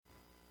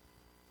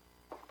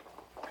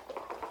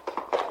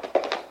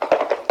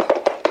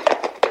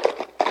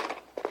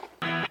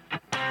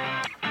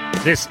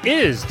This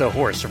is the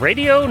Horse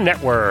Radio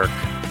Network.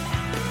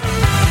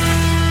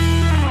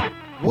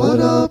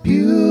 What a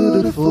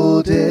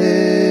beautiful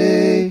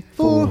day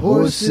for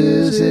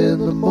horses in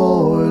the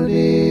morning.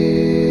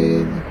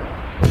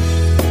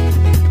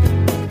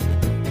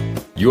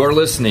 You are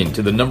listening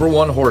to the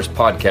 #1 horse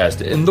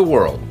podcast in the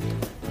world.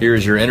 Here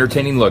is your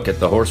entertaining look at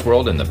the horse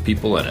world and the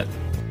people in it.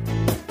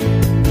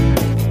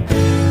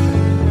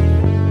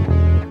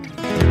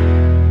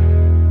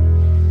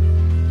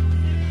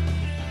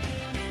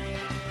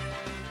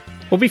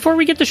 Well, before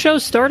we get the show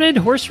started,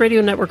 Horse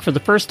Radio Network for the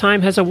first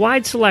time has a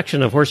wide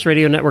selection of Horse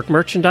Radio Network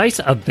merchandise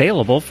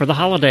available for the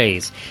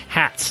holidays.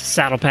 Hats,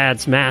 saddle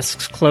pads,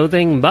 masks,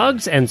 clothing,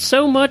 mugs, and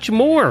so much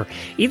more,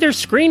 either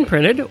screen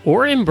printed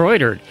or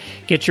embroidered.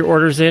 Get your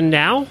orders in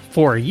now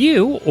for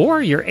you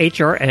or your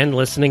HRN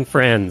listening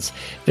friends.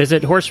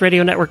 Visit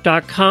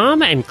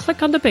horseradionetwork.com and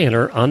click on the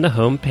banner on the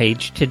home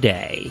page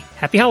today.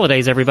 Happy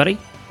holidays, everybody.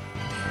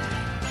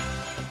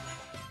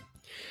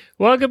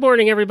 Well, good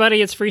morning,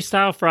 everybody. It's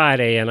Freestyle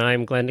Friday, and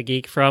I'm Glenn the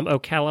Geek from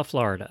Ocala,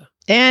 Florida.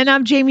 And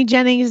I'm Jamie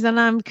Jennings, and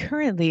I'm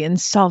currently in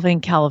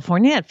Solvang,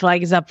 California at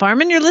Flag is Up Farm.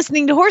 And you're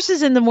listening to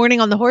Horses in the Morning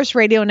on the Horse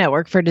Radio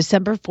Network for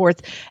December 4th,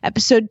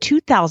 episode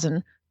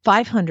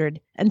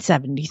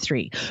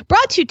 2573.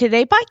 Brought to you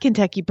today by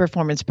Kentucky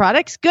Performance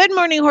Products. Good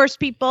morning, horse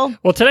people.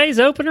 Well, today's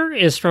opener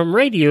is from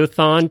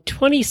Radiothon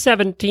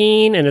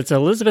 2017, and it's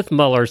Elizabeth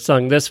Muller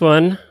sung this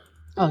one.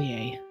 Oh,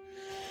 yay.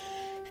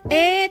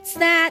 It's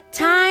that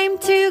time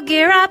to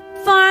gear up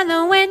for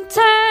the winter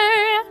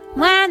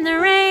when the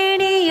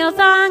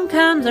Radiothon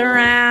comes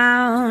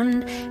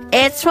around.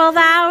 It's 12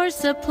 hours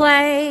to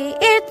play.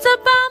 It's a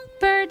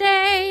bumper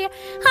day.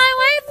 I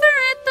wait for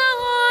it the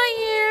whole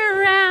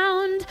year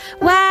round.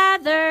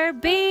 Weather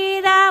be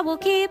that will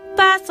keep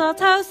us all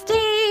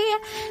toasty.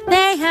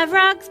 They have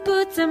rugs,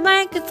 boots, and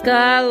blankets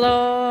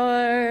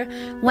galore.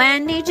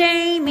 Wendy,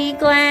 Jamie,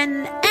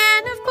 Glenn,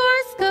 and of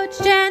course Coach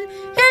Jen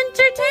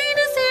entertain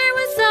us here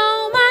with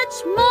so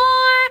much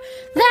more.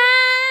 Then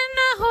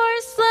a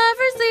horse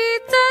lovers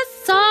leads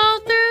us all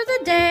through the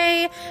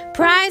day.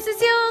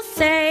 Prizes you'll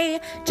say,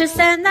 just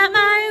send that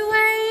my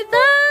way.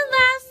 The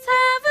laughs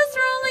have us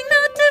rolling,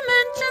 not to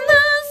mention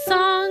the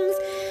songs.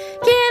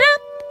 Get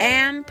up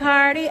and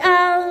party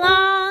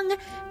along.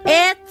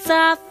 It's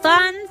a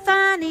fun,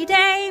 funny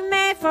day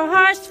made for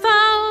horse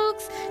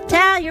folks.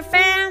 Tell your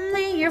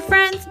family, your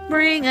friends,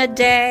 bring a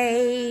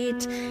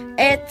date.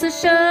 It's a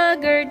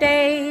sugar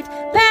date,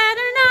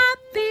 better not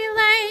be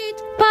late.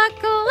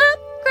 Buckle up,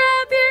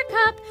 grab your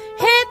cup,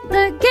 hit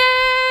the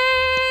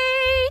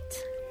gate.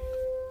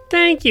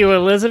 Thank you,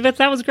 Elizabeth.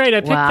 That was great.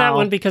 I picked that Wow.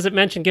 one because it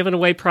mentioned giving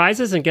away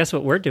prizes, and guess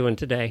what we're doing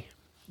today?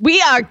 We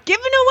are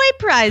giving away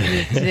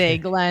prizes today,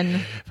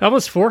 Glenn.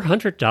 Almost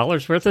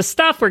 $400 worth of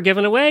stuff we're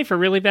giving away for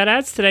Really Bad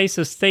Ads today,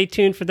 so stay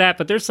tuned for that.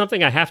 But there's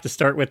something I have to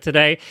start with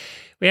today.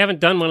 We haven't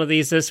done one of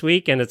these this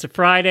week, and it's a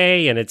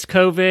Friday, and it's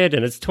COVID,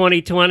 and it's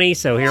 2020,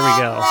 so here we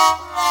go.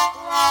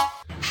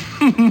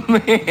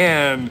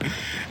 Man,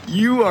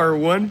 you are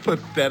one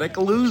pathetic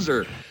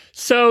loser.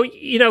 So,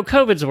 you know,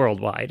 COVID's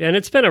worldwide, and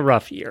it's been a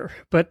rough year.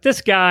 But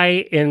this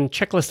guy in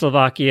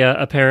Czechoslovakia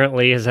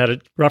apparently has had a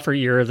rougher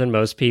year than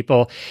most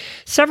people.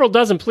 Several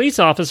dozen police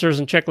officers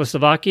in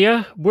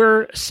Czechoslovakia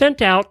were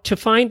sent out to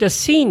find a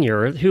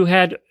senior who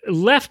had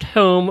left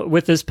home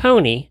with his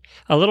pony,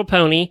 a little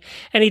pony,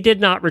 and he did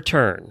not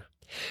return.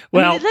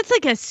 Well, I mean, that's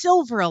like a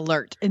silver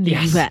alert in the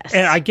yes, U.S.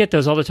 and I get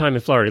those all the time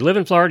in Florida. You live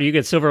in Florida, you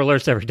get silver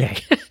alerts every day.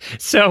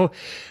 So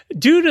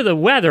due to the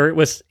weather,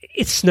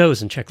 it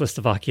snows in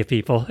Czechoslovakia,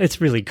 people. It's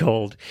really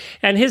cold.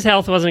 And his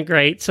health wasn't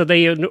great, so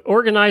they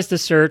organized a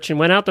search and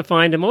went out to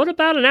find him. Well,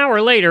 about an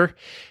hour later,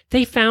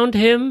 they found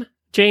him,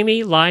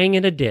 Jamie, lying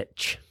in a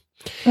ditch.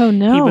 Oh,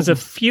 no. He was a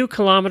few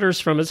kilometers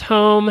from his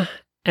home,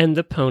 and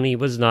the pony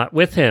was not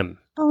with him.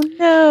 Oh,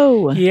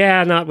 no.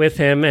 Yeah, not with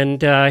him.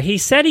 And he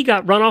said he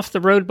got run off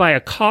the road by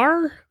a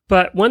car,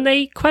 but when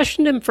they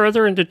questioned him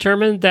further and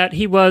determined that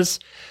he was,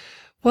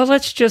 well,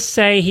 let's just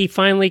say he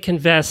finally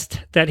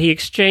confessed that he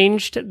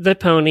exchanged the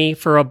pony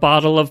for a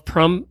bottle of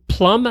plum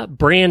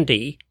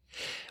brandy,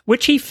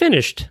 which he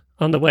finished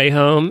on the way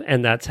home,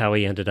 and that's how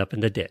he ended up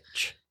in the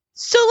ditch.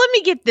 So let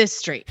me get this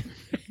straight.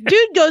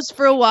 Dude goes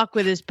for a walk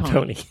with his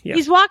pony. Yeah.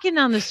 He's walking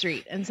down the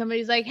street, and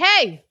somebody's like,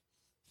 hey,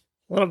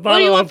 What what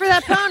do you want for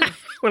that pony?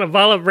 Want a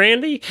bottle of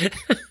brandy?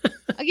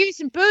 I'll give you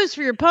some booze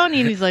for your pony.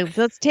 And he's like,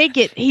 let's take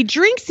it. He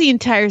drinks the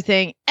entire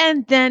thing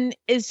and then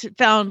is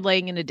found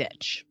laying in a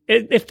ditch.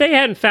 If they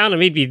hadn't found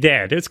him, he'd be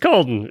dead. It's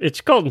cold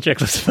in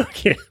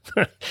Czechoslovakia.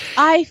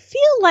 I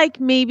feel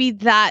like maybe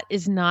that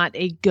is not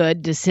a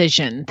good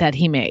decision that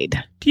he made.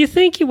 Do you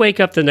think you wake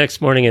up the next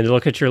morning and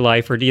look at your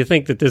life, or do you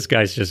think that this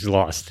guy's just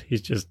lost?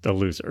 He's just a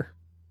loser.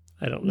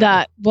 I don't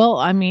know. Well,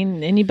 I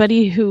mean,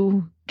 anybody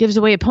who gives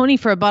away a pony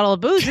for a bottle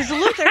of booze is a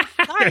loser.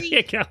 Sorry. There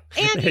you go.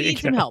 And he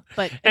needs some help.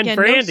 But and again,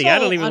 brandy. no I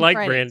don't soul even on like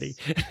Fridays.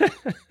 brandy.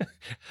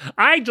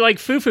 I like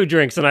foo-foo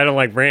drinks, and I don't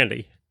like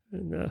brandy.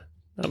 And,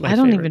 Not my I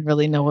don't favorite. even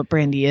really know what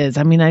brandy is.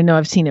 I mean, I know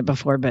I've seen it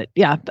before, but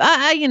yeah,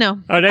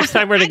 Oh, next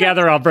time we're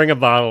together, I'll bring a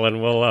bottle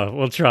and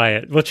we'll try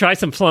it. We'll try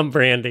some plum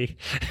brandy.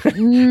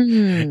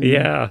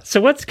 Yeah.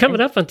 So what's coming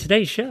up on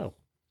today's show?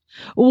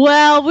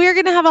 Well, we're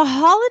going to have a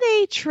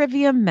holiday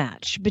trivia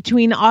match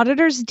between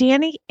auditors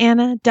Danny,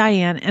 Anna,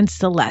 Diane, and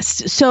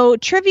Celeste. So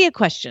trivia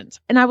questions.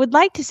 And I would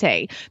like to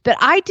say that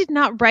I did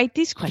not write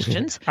these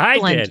questions. I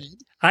Glenn did.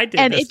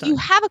 And this if you time.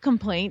 have a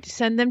complaint,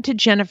 send them to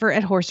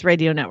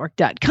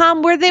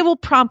Jennifer@horseradionetwork.com, where they will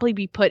promptly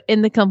be put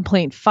in the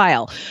complaint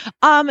file.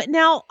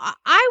 Now,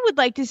 I would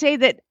like to say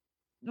that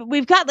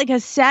we've got like a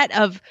set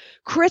of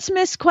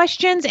Christmas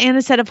questions and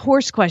a set of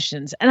horse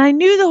questions. And I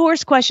knew the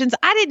horse questions.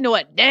 I didn't know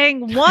a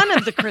dang one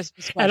of the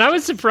Christmas questions. And I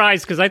was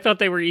surprised because I thought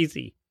they were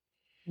easy.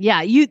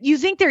 Yeah, you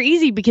think they're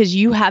easy because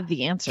you have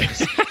the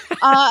answers.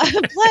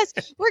 Plus,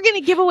 we're going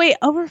to give away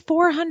over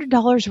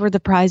 $400 worth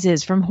of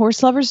prizes from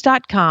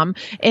horselovers.com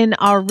in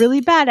our really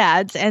bad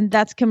ads. And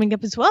that's coming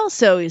up as well.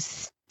 So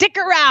stick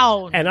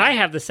around. And I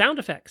have the sound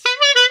effects.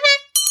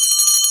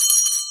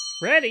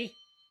 Ready?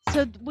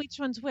 So which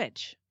one's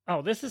which?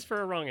 Oh, this is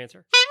for a wrong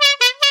answer.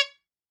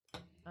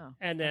 Oh,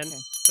 And then okay.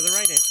 for the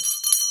right answer.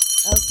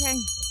 Okay.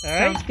 All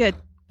right. Sounds good.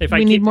 If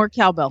We need more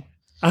cowbell.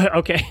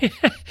 Okay.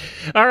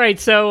 All right.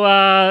 So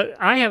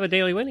I have a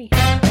daily Winnie.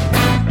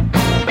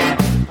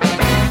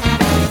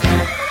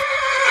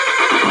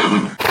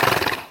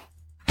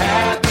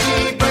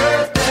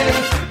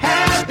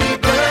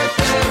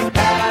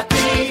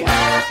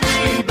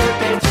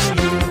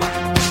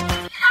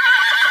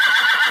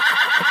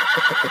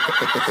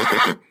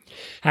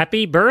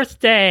 Happy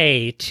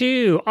birthday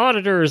to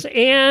auditors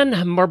Ann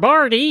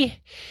Marbardi,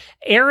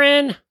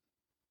 Aaron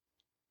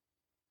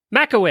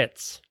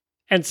Makowitz,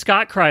 and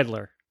Scott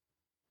Kreidler.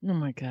 Oh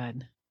my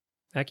God.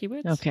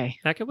 Makowitz? Okay.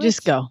 Makowitz?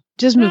 Just go.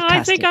 Just move No,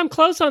 past I think it. I'm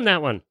close on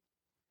that one.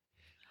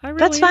 I really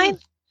That's fine. am.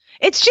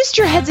 It's just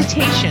your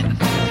hesitation.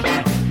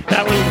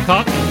 That one with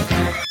coffee.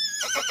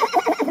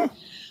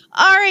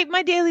 All right,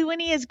 my Daily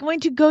Winnie is going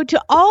to go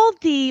to all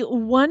the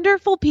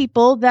wonderful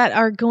people that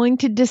are going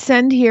to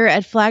descend here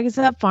at Flag is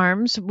Up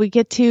Farms. We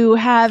get to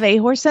have a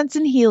horse sense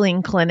and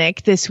healing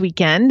clinic this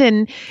weekend,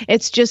 and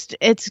it's just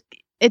a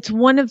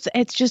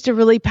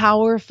really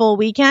powerful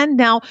weekend.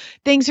 Now,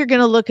 things are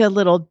going to look a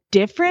little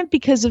different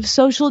because of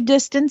social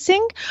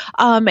distancing,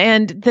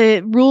 and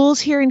the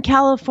rules here in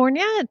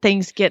California.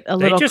 Things get a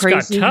little crazy. They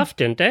just got tough,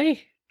 didn't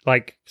they?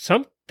 Like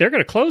they're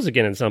going to close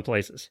again in some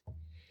places.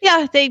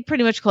 Yeah, they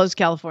pretty much closed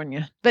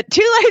California, but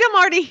too late. I'm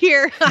already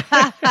here.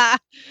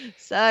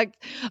 Sucked.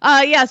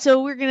 Yeah,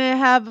 so we're going to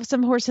have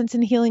some horse sense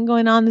and healing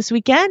going on this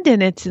weekend,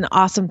 and it's an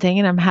awesome thing,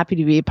 and I'm happy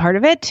to be a part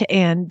of it.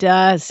 And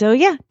so,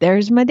 yeah,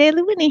 there's my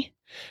Daily Winnie.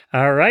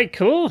 All right,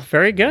 cool.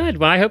 Very good.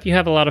 Well, I hope you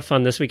have a lot of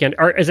fun this weekend.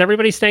 Is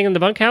everybody staying in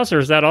the bunkhouse, or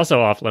is that also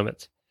off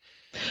limits?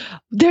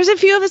 There's a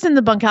few of us in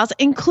the bunkhouse,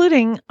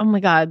 including, oh my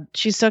God,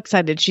 she's so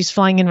excited. She's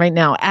flying in right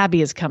now.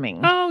 Abby is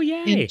coming. Oh,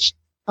 yay.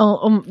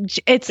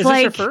 It's Is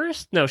like this her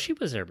first? No, she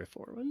was there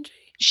before, wasn't she?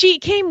 She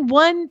came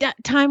one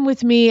time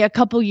with me a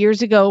couple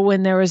years ago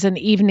when there was an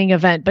evening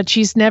event, but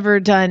she's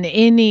never done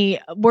any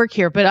work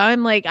here. But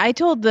I'm like, I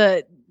told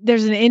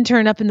there's an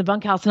intern up in the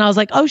bunkhouse, and I was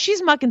like, oh,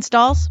 she's mucking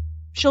stalls.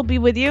 She'll be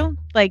with you.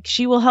 Like,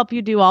 she will help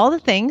you do all the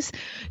things.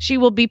 She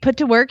will be put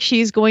to work.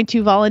 She's going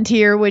to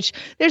volunteer, which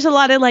there's a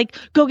lot of like,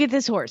 go get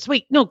this horse.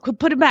 Wait, no,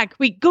 put it back.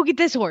 Wait, go get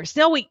this horse.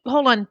 No, wait,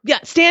 hold on. Yeah,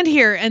 stand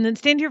here and then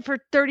stand here for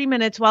 30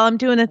 minutes while I'm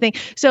doing a thing.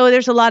 So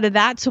there's a lot of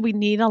that. So we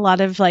need a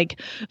lot of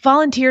like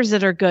volunteers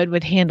that are good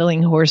with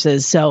handling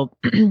horses. So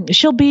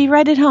she'll be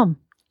right at home.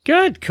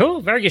 Good,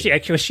 cool, very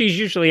good. She's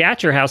usually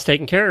at your house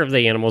taking care of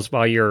the animals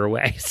while you're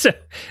away, so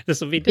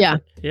this will be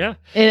different. Yeah.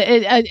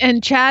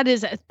 And Chad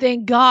is,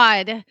 thank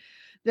God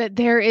that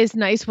there is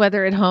nice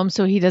weather at home,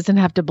 so he doesn't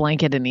have to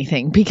blanket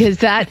anything, because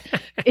that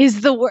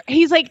is the worst.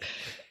 He's like,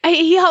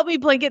 he helped me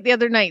blanket the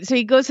other night, so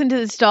he goes into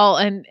the stall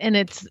and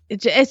it's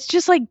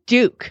just like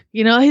Duke,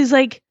 you know. He's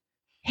like,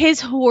 his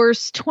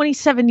horse,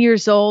 27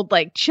 years old,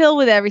 like chill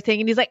with everything,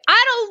 and he's like,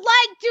 I don't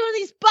like doing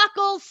these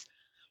buckles.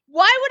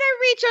 Why would I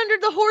reach under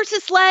the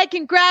horse's leg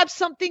and grab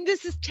something?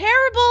 This is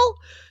terrible.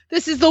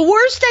 This is the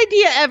worst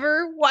idea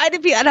ever. Why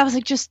did we? And I was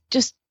like, just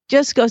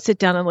go sit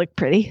down and look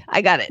pretty.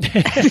 I got it.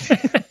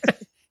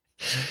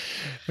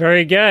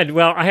 Very good.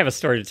 Well, I have a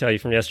story to tell you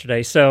from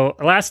yesterday. So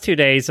last 2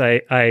 days,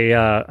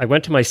 I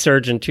went to my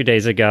surgeon 2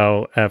 days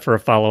ago for a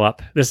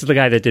follow-up. This is the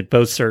guy that did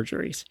both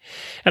surgeries.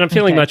 And I'm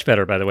feeling much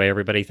better, by the way,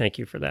 everybody. Thank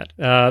you for that.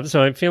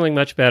 So I'm feeling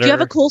much better. Do you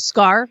have a cool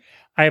scar?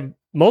 I have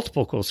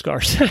multiple cool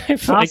scars. I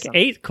have like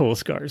 8 cool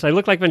scars. I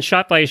look like I've been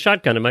shot by a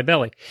shotgun in my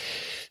belly.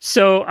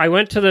 So I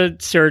went to the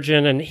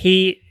surgeon, and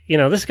he,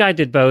 this guy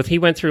did both. He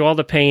went through all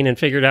the pain and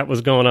figured out what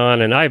was going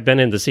on, and I've been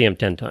in to see him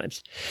 10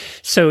 times.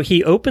 So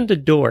he opened the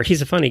door.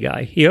 He's a funny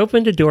guy. He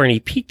opened the door, and he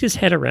peeked his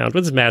head around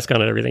with his mask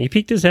on and everything. He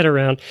peeked his head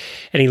around,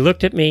 and he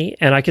looked at me,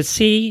 and I could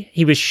see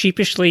he was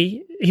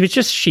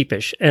just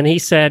sheepish. And he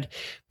said,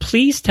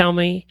 please tell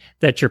me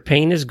that your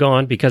pain is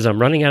gone because I'm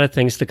running out of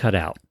things to cut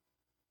out.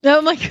 Oh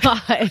my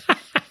God.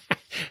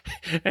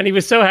 And he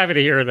was so happy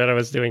to hear that I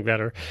was doing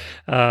better.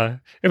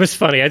 It was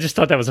funny. I just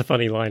thought that was a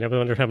funny line. I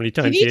wonder how many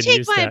times Can he you had take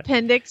used my that.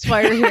 appendix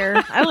while you're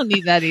here? I don't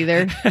need that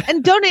either.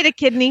 And donate a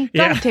kidney.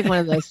 Go ahead and take one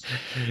of those.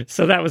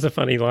 So that was a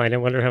funny line. I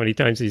wonder how many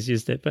times he's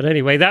used it. But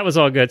anyway, that was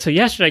all good. So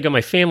yesterday I got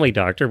my family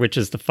doctor, which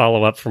is the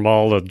follow-up from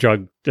all the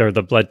drug or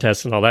the blood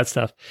tests and all that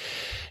stuff.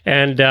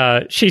 And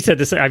she said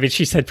this. I mean,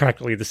 she said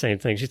practically the same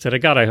thing. She said,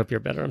 God, I hope you're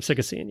better. I'm sick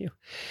of seeing you.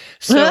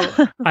 So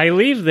I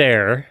leave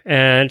there,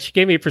 and she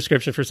gave me a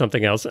prescription for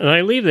something else. And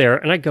I leave there,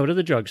 and I go to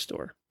the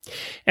drugstore.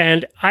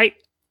 And I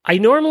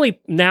normally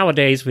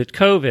nowadays with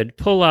COVID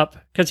pull up,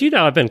 because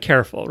I've been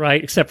careful,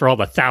 right? Except for all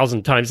the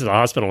 1,000 times to the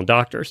hospital and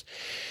doctors.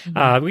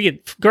 Mm-hmm. We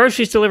get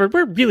groceries delivered.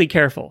 We're really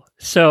careful.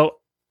 So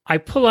I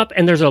pull up,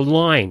 and there's a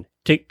line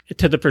to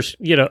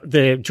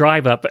the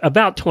drive up,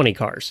 about 20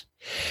 cars.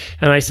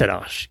 And I said,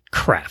 oh,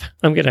 crap,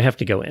 I'm going to have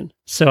to go in.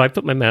 So I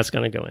put my mask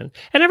on and go in.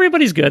 And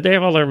everybody's good. They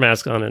have all their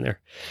masks on in there.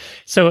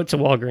 So it's a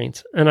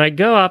Walgreens. And I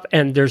go up,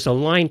 and there's a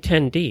line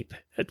 10 deep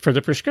for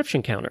the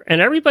prescription counter.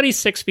 And everybody's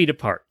 6 feet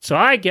apart. So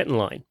I get in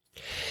line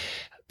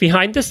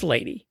behind this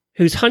lady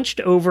who's hunched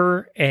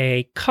over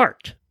a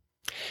cart.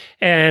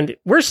 And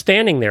we're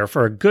standing there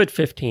for a good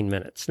 15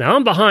 minutes. Now,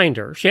 I'm behind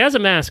her. She has a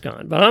mask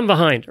on, but I'm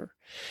behind her.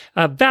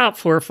 About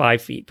 4 or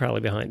 5 feet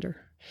probably behind her.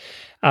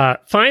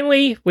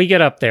 Finally, we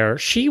get up there.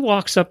 She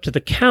walks up to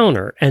the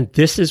counter, and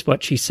this is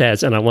what she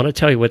says. And I want to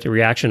tell you what the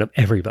reaction of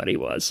everybody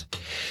was.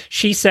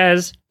 She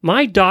says,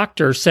 my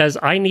doctor says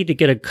I need to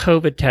get a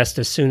COVID test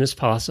as soon as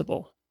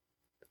possible.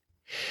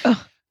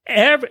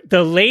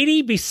 The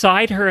lady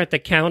beside her at the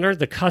counter,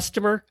 the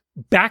customer,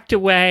 backed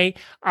away.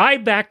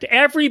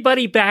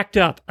 Everybody backed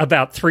up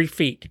about 3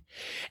 feet.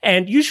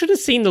 And you should have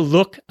seen the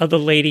look of the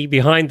lady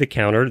behind the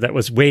counter that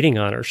was waiting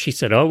on her. She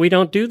said, oh, we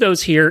don't do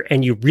those here.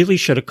 And you really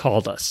should have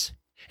called us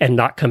and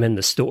not come in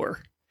the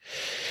store.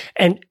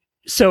 And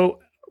so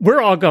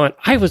we're all going,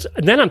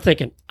 then I'm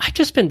thinking, I've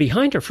just been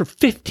behind her for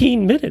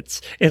 15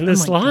 minutes in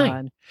this line.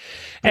 God.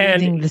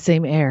 And the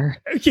same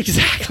air.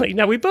 Exactly.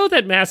 Now, we both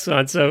had masks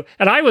on.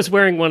 And I was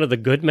wearing one of the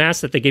good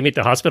masks that they gave me at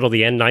the hospital,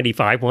 the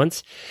N95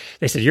 ones.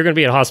 They said, you're going to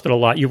be at a hospital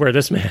a lot. You wear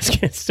this mask.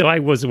 So I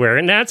was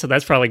wearing that. So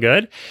that's probably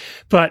good.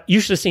 But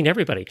you should have seen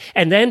everybody.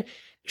 And then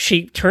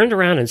she turned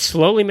around and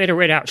slowly made her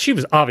way out. She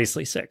was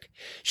obviously sick.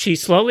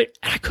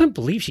 I couldn't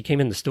believe she came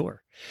in the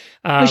store.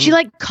 Was she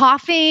like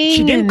coughing?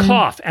 She didn't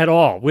cough at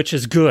all, which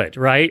is good,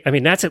 right? I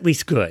mean, that's at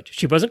least good.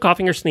 She wasn't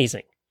coughing or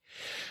sneezing.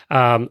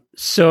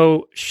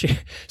 So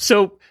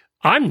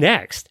I'm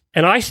next,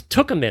 and I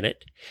took a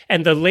minute,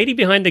 and the lady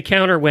behind the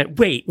counter went,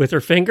 wait, with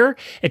her finger,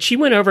 and she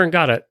went over and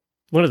got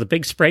one of the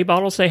big spray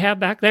bottles they have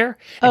back there.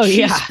 And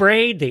she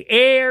sprayed the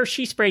air.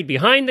 She sprayed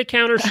behind the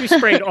counter. She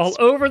sprayed all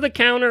over the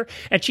counter.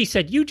 And she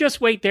said, you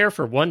just wait there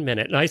for 1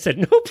 minute. And I said,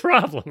 no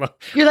problem.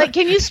 You're like,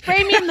 can you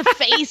spray me in the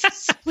face,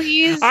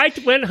 please? I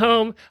went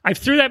home. I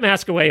threw that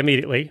mask away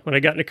immediately when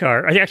I got in the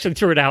car. I actually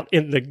threw it out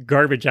in the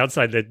garbage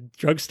outside the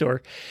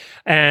drugstore.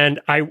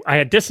 And I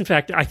had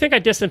disinfected. I think I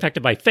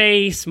disinfected my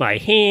face, my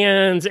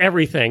hands,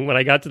 everything when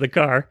I got to the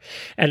car.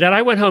 And then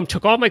I went home,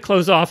 took all my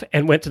clothes off,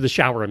 and went to the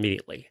shower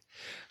immediately.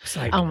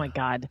 Oh my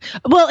God.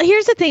 Well,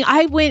 here's the thing.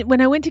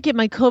 When I went to get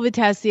my COVID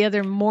test the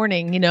other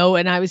morning, and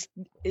I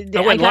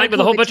went live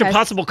with a whole bunch of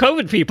possible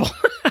COVID people.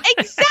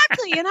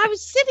 Exactly. And I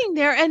was sitting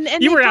there and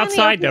you were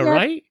outside though,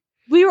 right?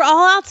 We were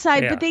all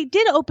outside, but they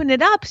did open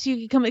it up so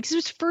you could come, because it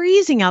was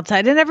freezing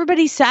outside and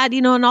everybody sat,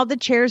 and all the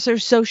chairs are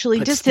socially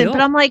distant. Still.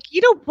 But I'm like, you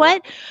know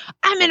what?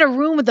 I'm in a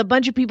room with a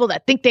bunch of people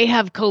that think they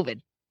have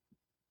COVID.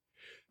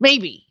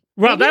 Maybe.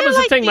 Well, that was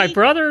the thing. My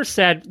brother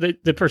said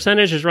that the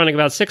percentage is running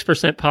about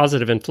 6%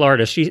 positive in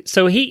Florida.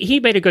 So he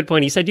made a good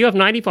point. He said, you have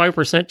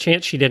 95%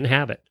 chance she didn't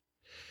have it.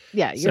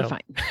 Yeah, you're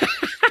fine.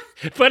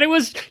 But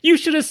you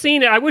should have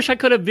seen it. I wish I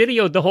could have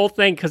videoed the whole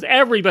thing, because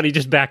everybody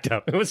just backed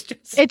up.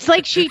 It's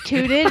like she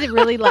tooted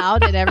really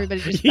loud and everybody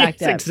just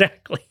backed up.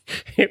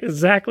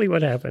 Exactly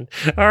what happened.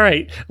 All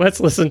right, let's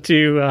listen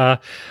to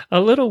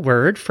a little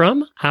word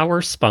from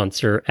our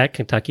sponsor at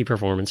Kentucky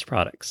Performance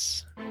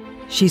Products.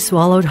 She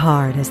swallowed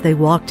hard as they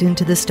walked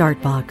into the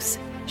start box.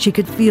 She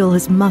could feel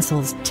his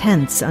muscles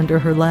tense under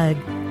her leg.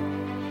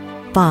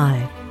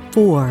 5,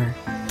 4,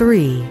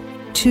 3,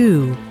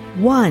 2,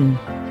 1.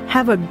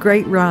 Have a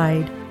great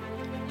ride.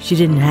 She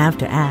didn't have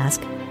to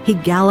ask. He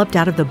galloped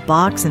out of the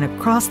box and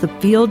across the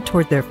field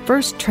toward their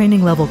first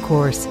training level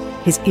course.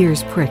 His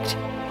ears pricked.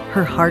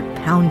 Her heart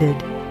pounded.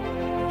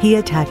 He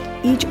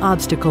attacked each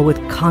obstacle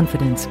with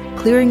confidence,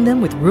 clearing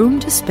them with room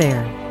to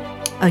spare.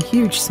 A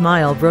huge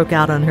smile broke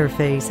out on her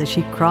face as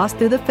she crossed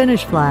through the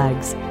finish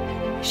flags.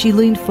 She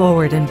leaned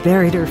forward and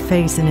buried her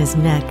face in his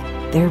neck.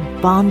 Their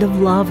bond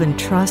of love and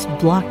trust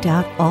blocked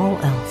out all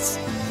else.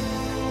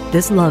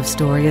 This love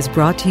story is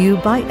brought to you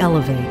by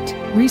Elevate.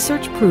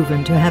 Research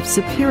proven to have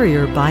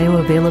superior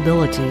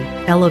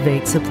bioavailability.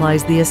 Elevate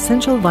supplies the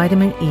essential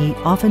vitamin E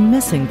often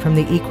missing from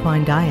the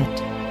equine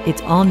diet.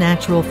 Its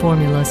all-natural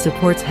formula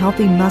supports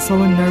healthy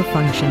muscle and nerve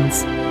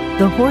functions.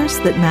 The horse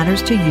that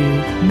matters to you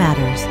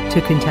matters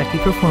to Kentucky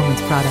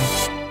Performance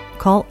Products.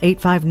 Call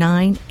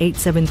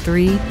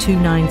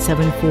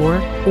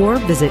 859-873-2974 or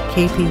visit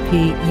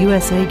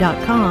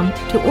kppusa.com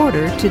to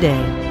order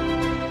today.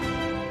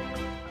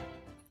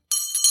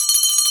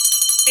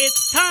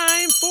 It's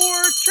time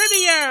for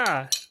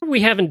trivia.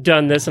 We haven't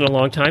done this in a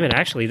long time, and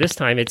actually this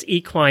time it's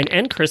equine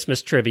and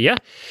Christmas trivia.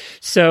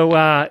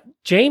 So,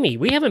 Jamie,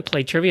 we haven't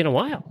played trivia in a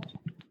while.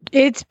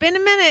 It's been a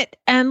minute,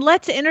 and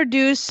let's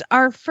introduce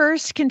our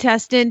first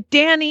contestant,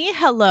 Danny.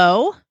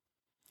 Hello.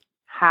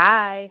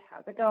 Hi,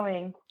 how's it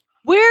going?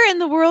 Where in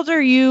the world are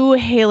you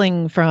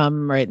hailing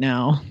from right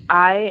now?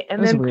 I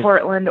am in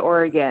Portland,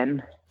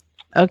 Oregon.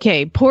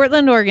 Okay,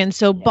 Portland, Oregon.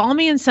 So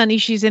balmy and sunny.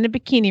 She's in a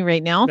bikini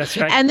right now. That's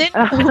right. And then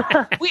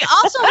we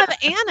also have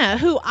Anna,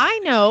 who I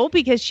know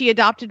because she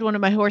adopted one of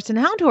my horse and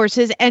hound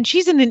horses, and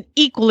she's in an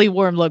equally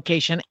warm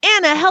location.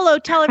 Anna, hello.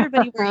 Tell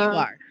everybody where you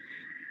are.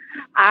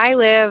 I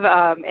live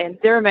in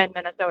Zimmerman,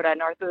 Minnesota,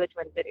 north of the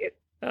Twin Cities.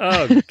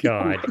 Oh,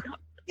 God.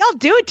 Y'all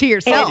do it to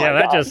yourself. Yeah,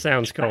 that just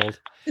sounds cold.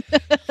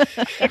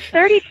 It's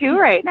 32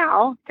 right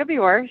now. Could be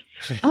worse.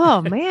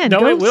 Oh, man.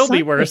 No, it will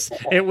be worse.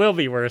 It will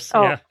be worse.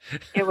 Oh, yeah.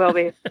 It will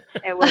be.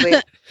 It will be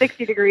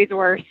 60 degrees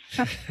worse.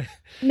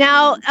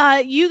 Now,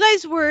 you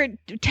guys were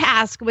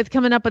tasked with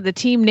coming up with a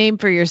team name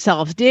for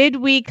yourself. Did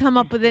we come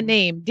up with a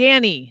name?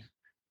 Danny?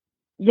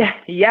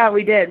 Yeah,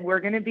 we did. We're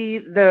going to be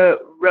the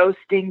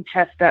Roasting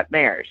Chestnut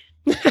Mares.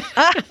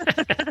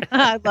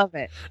 I love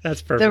it.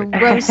 That's perfect. The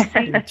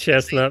roasting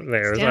Chestnut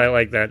mares. I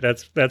like that.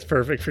 That's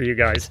perfect for you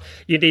guys.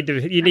 You need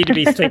to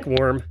be stick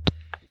warm.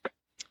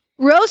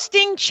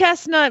 Roasting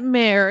Chestnut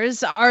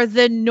Mares are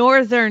the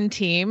northern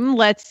team.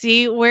 Let's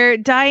see where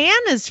Diane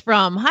is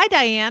from. Hi,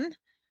 Diane.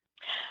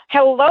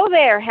 Hello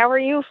there. How are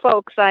you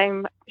folks?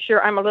 I'm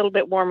sure I'm a little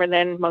bit warmer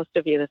than most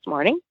of you this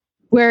morning.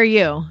 Where are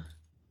you?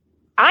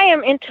 I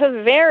am in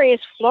Tavares,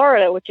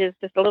 Florida, which is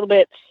just a little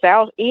bit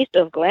southeast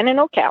of Glen and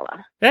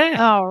Ocala.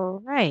 All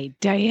right.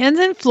 Diane's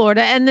in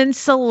Florida. And then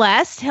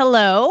Celeste,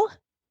 hello.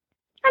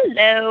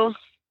 Hello.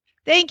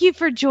 Thank you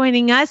for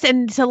joining us.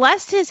 And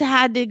Celeste has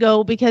had to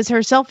go because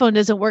her cell phone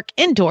doesn't work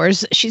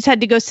indoors. She's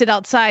had to go sit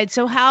outside.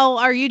 So how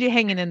are you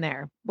hanging in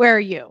there? Where are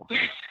you?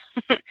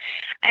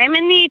 I'm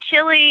in the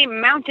chilly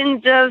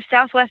mountains of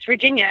Southwest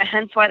Virginia,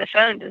 hence why the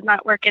phone does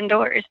not work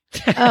indoors.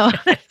 Oh.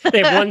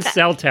 They have one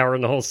cell tower in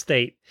the whole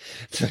state.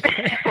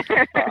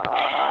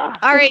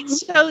 All right.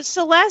 So,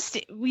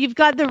 Celeste, we've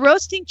got the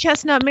Roasting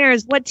Chestnut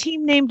Mares. What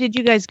team name did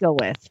you guys go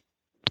with?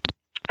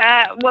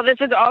 Well, this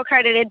is all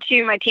credited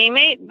to my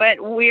teammate, but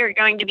we're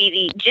going to be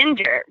the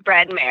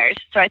Gingerbread Mares.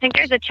 So I think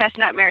there's a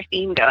chestnut mare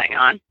theme going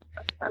on.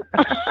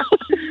 That's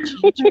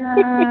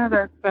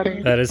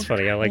funny. That is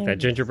funny. I like that.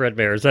 Gingerbread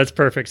mares. That's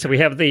perfect. So we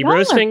have the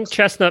roasting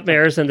chestnut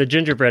mares and the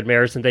gingerbread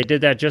mares, and they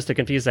did that just to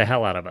confuse the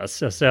hell out of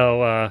us.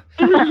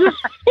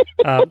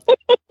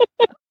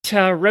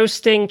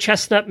 Roasting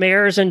chestnut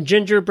mares and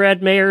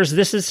gingerbread mares.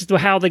 This is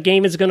how the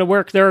game is going to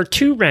work. There are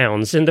 2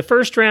 rounds. In the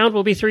first round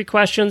will be 3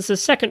 questions. The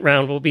second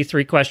round will be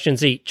 3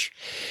 questions each.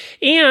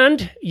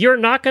 And you're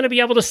not going to be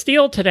able to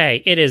steal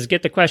today. It is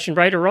get the question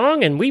right or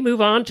wrong, and we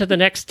move on to the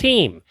next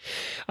team.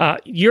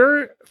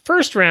 Your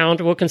first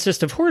round will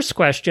consist of horse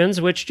questions,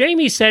 which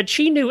Jamie said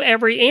she knew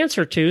every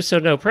answer to, so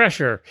no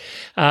pressure.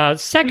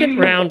 Second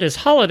round is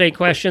holiday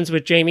questions,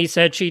 which Jamie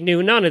said she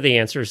knew none of the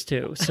answers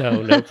to,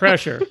 so no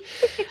pressure.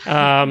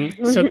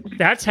 So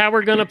that's how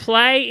we're going to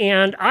play,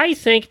 and I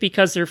think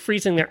because they're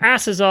freezing their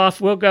asses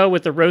off, we'll go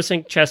with the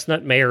roasting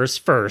chestnut mares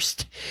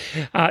first.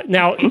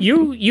 Now,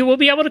 you will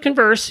be able to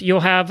converse.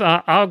 You'll have,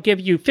 I'll give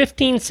you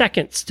 15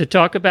 seconds to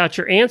talk about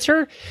your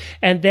answer,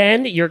 and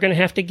then you're going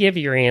to have to give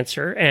your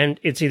answer, and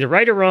it's either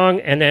right or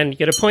wrong, and then you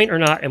get a point or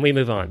not, and we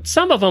move on.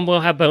 Some of them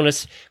will have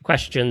bonus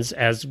questions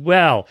as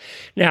well.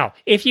 Now,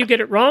 if you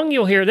get it wrong,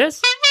 you'll hear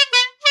this.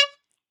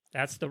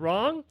 That's the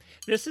wrong.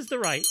 This is the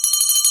right.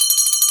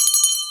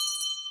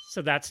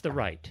 So that's the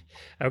right.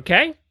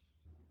 Okay?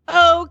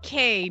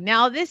 Okay,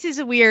 now this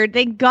is weird.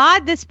 Thank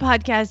God this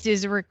podcast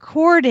is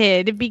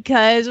recorded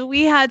because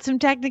we had some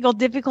technical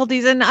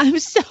difficulties and I'm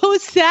so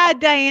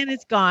sad Diane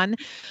is gone.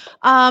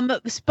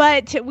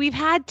 But we've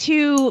had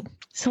to,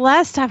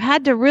 Celeste, I've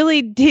had to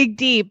really dig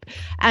deep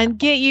and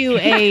get you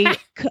a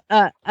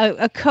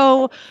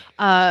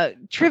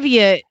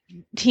trivia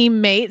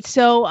teammate.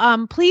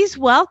 So please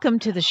welcome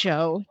to the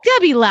show,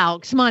 Debbie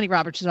Laux, Monty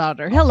Roberts'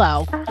 daughter.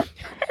 Hello.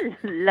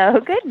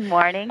 Hello. Good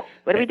morning.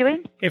 What are we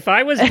doing? If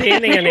I was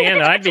Danny and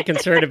Anna, I'd be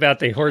concerned about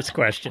the horse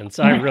questions.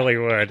 I really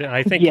would.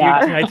 I think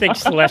I think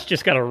Celeste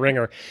just got a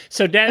ringer.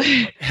 So,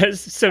 Debbie,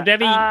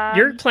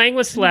 you're playing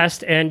with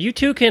Celeste, and you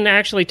two can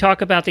actually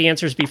talk about the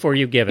answers before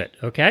you give it.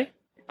 Okay?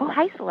 Oh,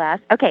 hi,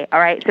 Celeste. Okay. All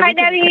right. So hi,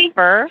 Debbie.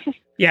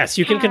 Yes,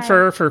 you can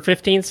confer for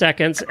 15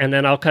 seconds, and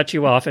then I'll cut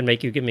you off and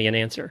make you give me an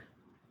answer.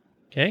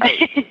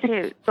 Okay.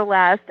 Shoot,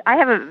 Celeste. I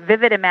have a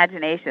vivid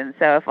imagination,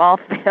 so if all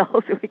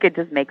fails, we could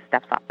just make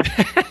stuff up.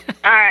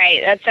 All right,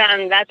 that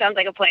sounds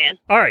like a plan.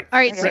 All right.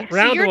 So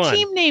round your one.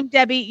 team name,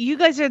 Debbie, you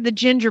guys are the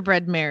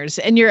gingerbread mares,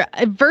 and you're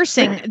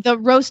versing the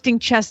roasting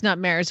chestnut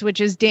mares, which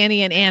is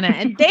Danny and Anna.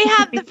 And they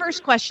have the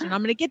first question.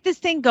 I'm going to get this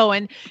thing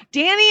going.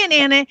 Danny and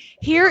Anna,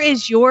 here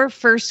is your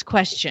first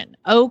question.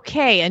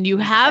 Okay, and you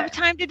have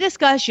time to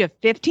discuss. You have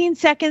 15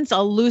 seconds.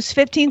 I'll lose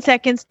 15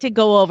 seconds to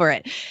go over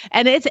it.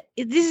 And this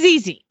is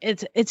easy.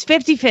 It's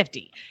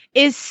 50-50.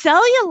 Is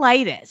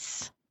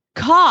cellulitis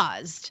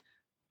caused...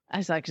 I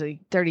was actually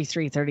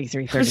 33.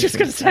 I was just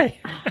going to say.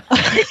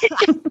 I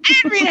didn't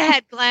read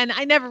ahead, Glenn.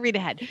 I never read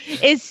ahead.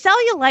 Is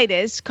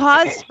cellulitis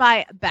caused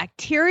by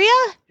bacteria,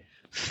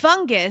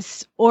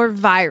 fungus, or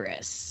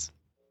virus?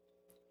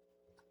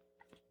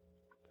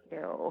 Is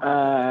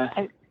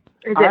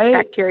it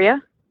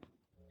bacteria?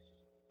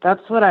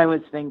 That's what I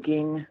was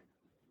thinking.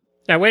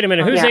 Now, wait a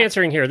minute. Who's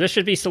answering here? This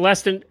should be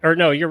Celeste or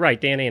no, you're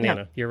right. Danny and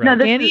Anna. You're right. No,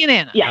 Danny and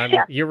Anna.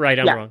 Yeah. You're right.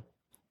 I'm wrong.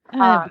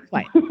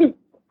 Quite.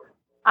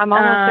 I'm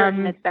almost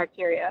certain it's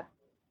bacteria.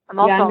 I'm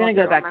going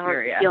to go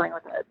bacteria. Dealing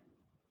with it.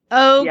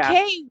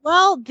 Okay,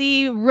 well,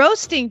 the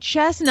roasting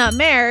chestnut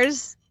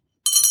mares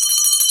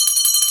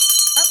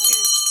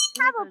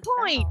have a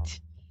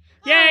point.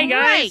 Yay, guys.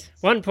 Right.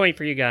 1 point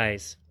for you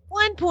guys.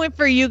 1 point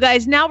for you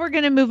guys. Now we're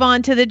going to move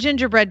on to the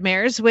gingerbread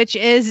mares, which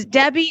is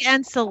Debbie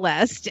and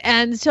Celeste.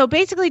 And so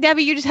basically,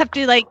 Debbie, you just have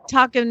to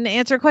talk and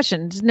answer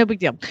questions. No big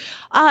deal.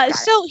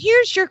 So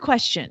here's your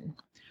question.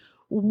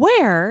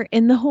 Where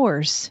in the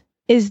horse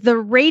is the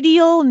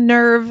radial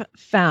nerve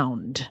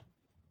found?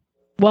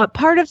 What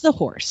part of the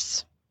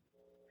horse?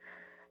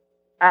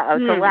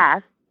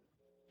 Celeste.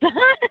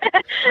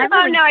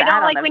 Oh, no, I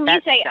don't like when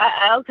you say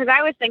uh-oh, because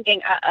I was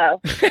thinking uh-oh.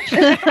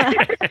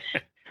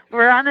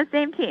 We're on the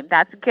same team.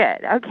 That's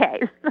good. Okay.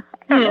 I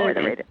don't know where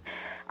the radial...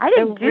 I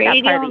didn't do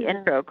that part of the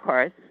intro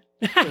course.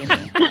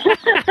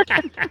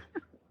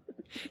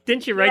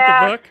 Didn't you write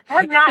the book?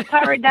 I've not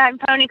covered that in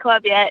Pony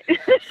Club yet.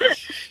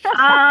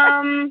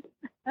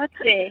 Let's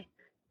see.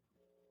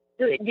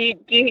 Do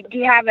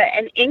you have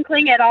an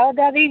inkling at all,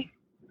 Debbie?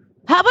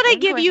 How about I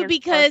give you,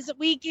 because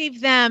we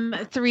gave them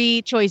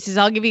 3 choices.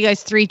 I'll give you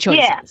guys 3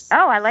 choices.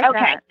 Yeah. Oh, I like that.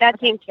 Okay, that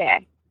seems fair.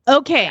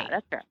 Okay. Yeah,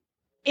 that's fair.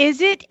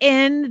 Is it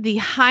in the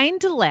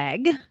hind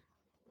leg,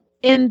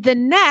 in the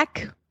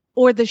neck,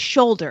 or the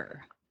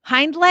shoulder?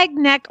 Hind leg,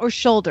 neck, or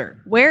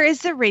shoulder? Where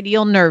is the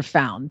radial nerve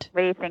found?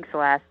 What do you think,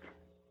 Celeste?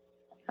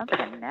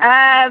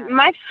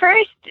 My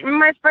first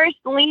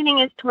leaning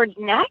is towards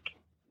neck.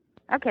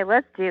 Okay,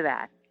 let's do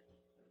that.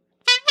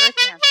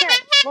 Sure,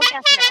 we'll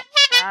guess neck.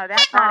 Oh,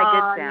 that's not a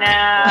good sound.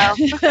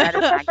 No. That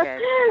is not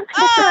good.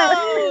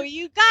 Oh,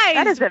 you guys.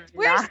 That is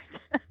where's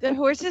the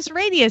horse's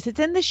radius? It's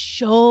in the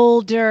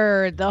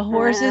shoulder. The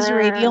horse's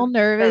radial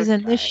nerve is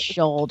in the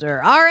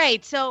shoulder. All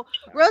right. So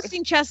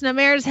roasting chestnut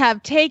mares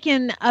have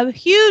taken a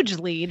huge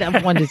lead of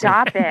 1-0.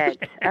 Stop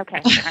it.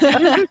 Okay.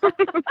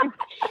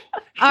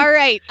 All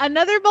right.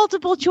 Another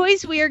multiple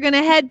choice. We are going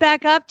to head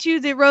back up to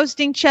the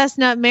roasting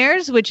chestnut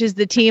mares, which is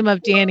the team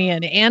of Danny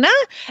and Anna.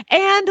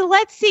 And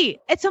let's see.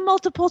 It's a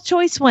multiple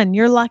choice one.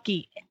 You're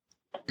lucky.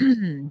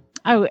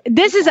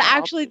 This is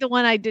actually the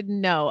one I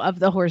didn't know of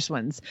the horse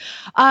ones.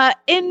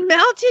 In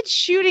mounted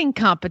shooting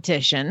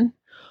competition,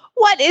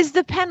 what is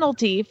the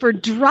penalty for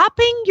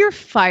dropping your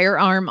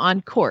firearm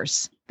on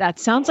course? That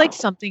sounds like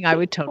something I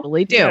would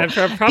totally do. Yeah,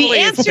 probably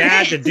it's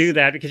bad to do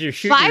that because you're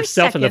shooting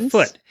yourself in the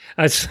foot.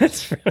 That's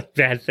a really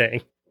bad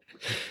thing.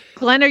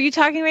 Glenn, are you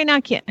talking right now?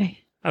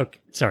 Okay,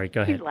 sorry.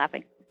 Go ahead. He's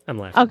laughing. I'm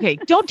laughing. Okay,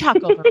 don't talk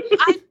over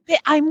me.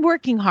 I'm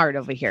working hard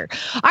over here.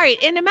 All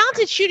right, in a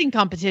mounted shooting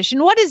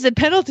competition, what is the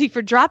penalty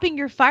for dropping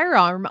your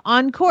firearm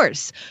on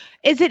course?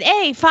 Is it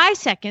A, 5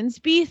 seconds,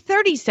 B,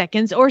 30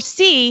 seconds, or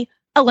C,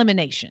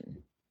 elimination?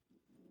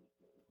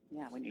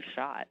 Yeah, when you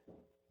shot.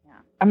 Yeah.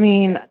 I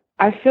mean,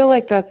 I feel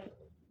like that's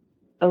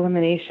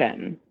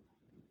elimination.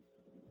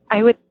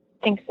 I would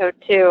think so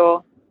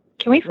too.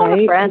 Can we phone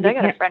a friend? I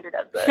got a friend who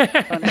does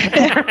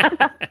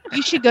this.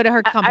 You should go to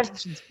her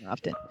competitions more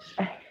often.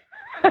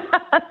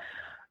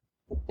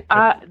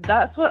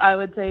 That's what I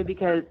would say,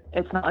 because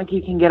it's not like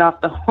you can get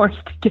off the horse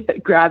to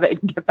grab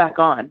it and get back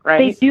on,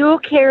 right? They do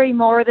carry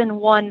more than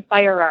one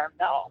firearm,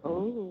 though.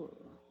 Ooh.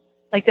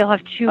 Like they'll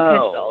have 2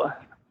 pistols.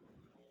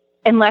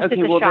 Unless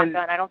it's a shotgun.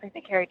 Then... I don't think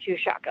they carry 2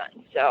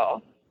 shotguns.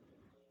 So.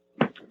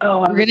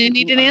 We're going to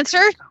need an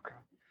answer?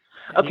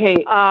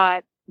 Okay.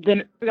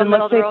 Then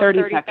let's say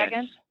 30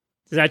 seconds.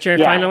 Is that your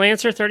final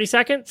answer? 30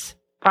 seconds?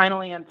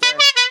 Final answer.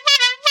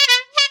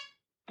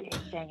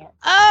 Dang it.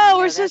 Oh,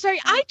 we're so sorry.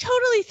 I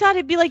totally thought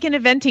it'd be like in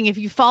eventing. If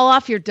you fall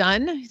off, you're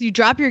done. You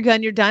drop your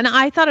gun, you're done.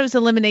 I thought it was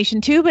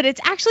elimination too, but it's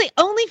actually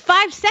only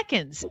 5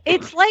 seconds.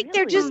 It's like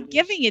they're just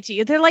giving it to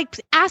you. They're like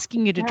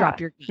asking you to drop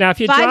your gun. Now, if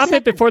you drop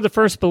it before the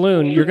first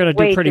balloon, you're going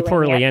to do pretty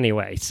poorly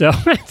anyway. So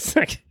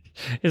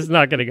it's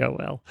not going to go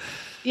well.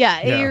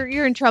 Yeah,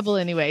 you're in trouble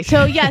anyway.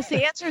 So yes,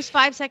 the answer is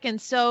 5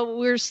 seconds. So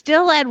we're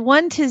still at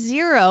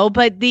 1-0,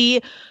 but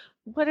the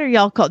what are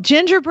y'all called?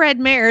 Gingerbread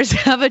mares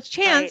have a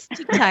chance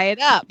to tie it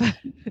up.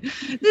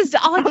 This is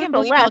all I can't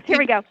believe. Here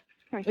we go.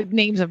 With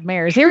names of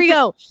mares. Here we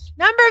go.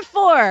 Number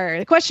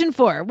 4. Question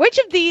 4. Which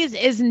of these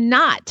is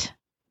not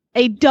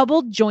a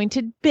double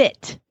jointed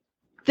bit?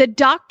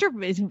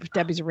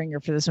 Debbie's a ringer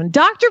for this one.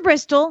 Dr.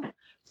 Bristol,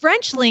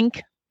 French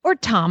Link, or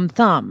Tom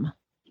Thumb?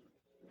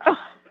 Oh.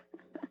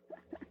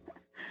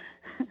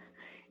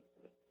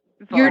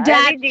 Your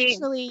dad Do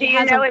actually you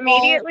has know a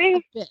immediately? wall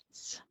of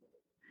bits.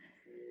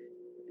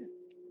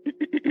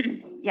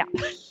 Yeah.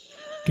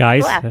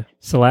 Guys,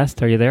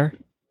 Celeste, are you there?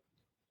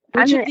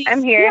 I'm here.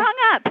 You hung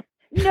up.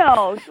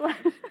 No.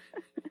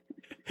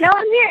 No,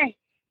 I'm here.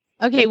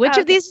 Okay, which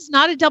of these is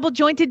not a double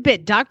jointed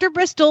bit? Dr.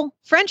 Bristol,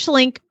 French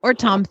Link, or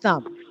Tom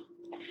Thumb?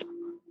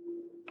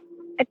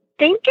 I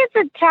think it's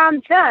a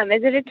Tom Thumb.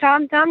 Is it a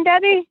Tom Thumb,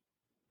 Debbie?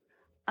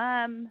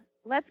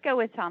 Let's go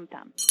with Tom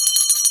Thumb.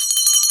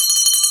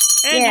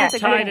 And you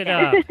tied it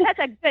up. That's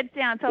a good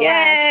sound.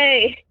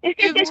 Yay!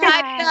 You've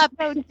tied it up.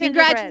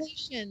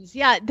 Congratulations.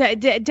 Yeah,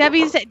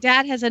 Debbie's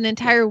dad has an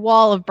entire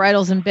wall of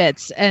bridles and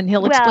bits, and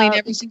he'll explain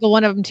every single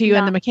one of them to you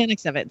and the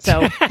mechanics of it.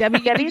 So,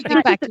 Debbie's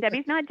not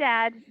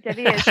dad.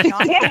 Debbie is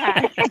not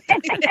dad.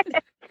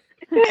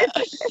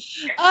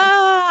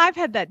 I've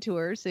had that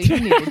tour, so you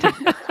need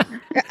to.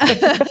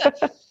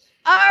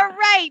 All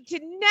right,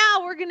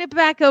 now we're going to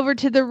back over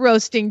to the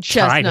roasting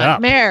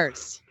chestnut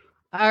mares.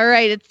 All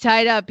right, it's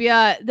tied up.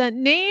 Yeah, the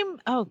name.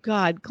 Oh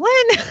God,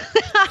 Glenn,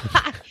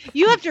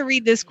 you have to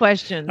read this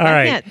question.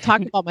 I can't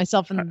talk about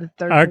myself in the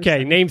third. Okay,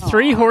 person. name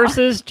 3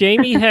 horses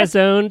Jamie has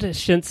owned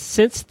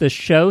since the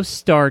show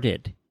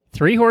started.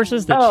 3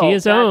 horses that she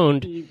has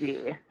owned. Easy.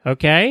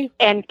 Okay.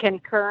 And can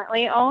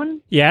currently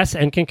own? Yes,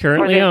 and can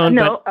currently own,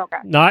 but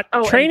not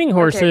training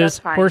horses.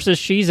 Horses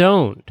she's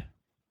owned.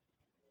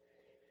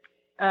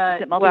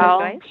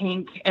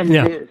 Pink and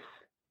Zeus.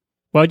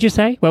 What'd you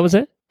say? What was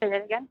it? Say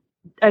that again.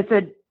 I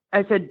said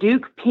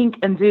Duke, Pink,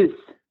 and Zeus.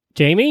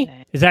 Jamie,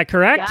 is that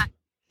correct?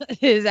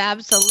 That is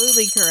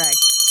absolutely correct.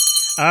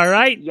 All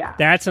right. Yeah.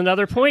 That's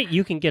another point.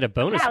 You can get a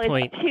bonus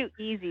point. Too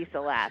easy,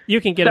 Celeste.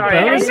 You can get a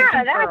bonus.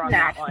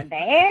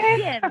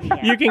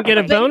 You can get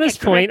a bonus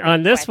point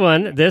on this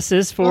one. This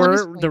is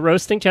for the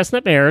roasting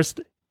chestnut mares.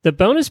 The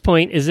bonus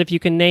point is if you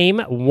can name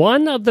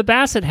one of the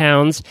Basset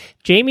hounds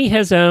Jamie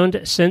has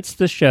owned since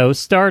the show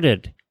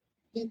started.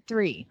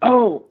 3.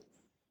 Oh,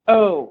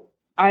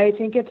 I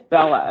think it's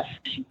Bella.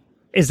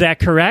 Is that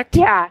correct?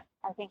 Yeah,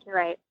 I think you're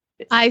right.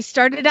 I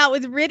started out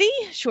with Riddy,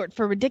 short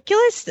for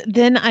ridiculous.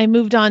 Then I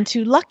moved on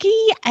to Lucky,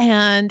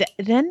 and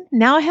then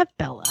now I have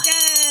Bella.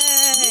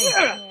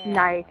 Yay!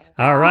 Nice.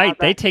 All right,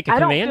 they take a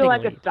commanding I don't feel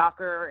like lead. a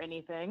stalker or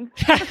anything.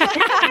 You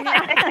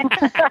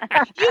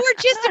were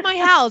just in my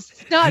house.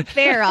 It's not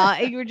fair.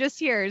 You were just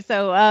here.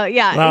 So,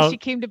 Well, she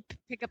came to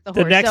pick up the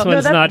horse. The next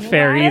one's not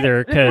fair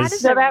either because That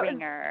is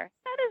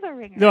a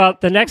ringer. well,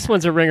 the next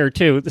one's a ringer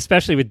too,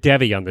 especially with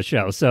Debbie on the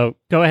show. So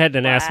go ahead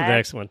and ask the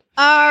next one.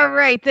 All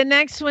right, the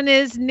next one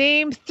is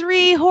name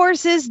 3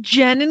 horses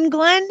Jen and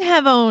Glenn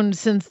have owned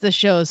since the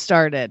show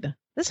started.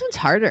 This one's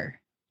harder.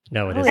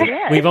 No, it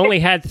isn't. We've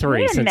only had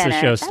 3 since the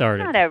show That's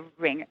started. not a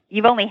ringer.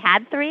 You've only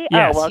had 3?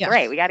 Yes. Oh, well,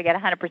 great. We got to get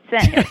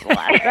 100% here,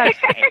 Celeste. That's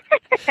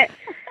great.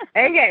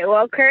 Okay,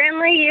 well,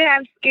 currently you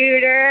have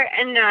Scooter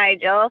and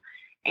Nigel,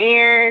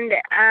 and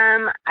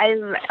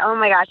oh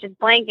my gosh, it's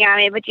blanking on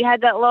me, but you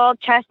had that little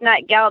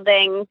chestnut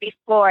gelding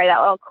before, that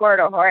little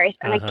quarter horse,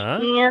 and I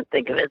can't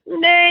think of his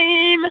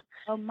name.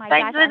 Oh my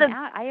gosh,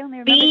 I only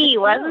remember B,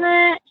 wasn't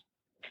it?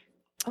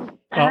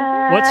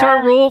 Well, what's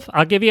our rule?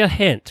 I'll give you a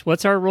hint.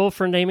 What's our rule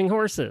for naming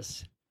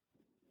horses?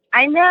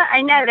 I know,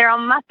 they're all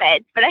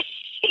Muppets, but I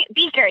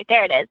Beaker,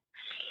 there it is.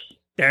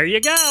 There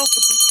you go.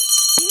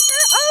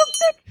 Oh,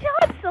 good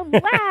job,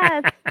 Celeste.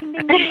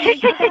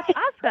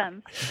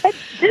 Awesome.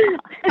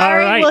 All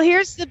right. Well,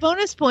 here's the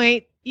bonus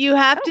point. You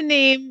have to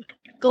name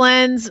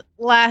Glenn's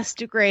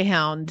last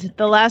greyhound.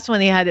 The last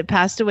one he had, it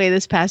passed away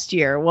this past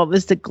year. What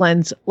was the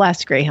Glenn's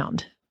last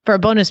greyhound for a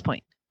bonus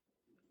point?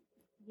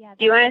 Yeah.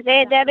 Do you want to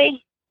say it,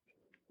 Debbie?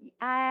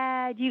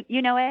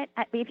 You know it?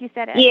 If you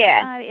said it.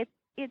 Yeah.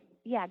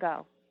 Yeah,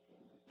 go.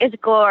 It's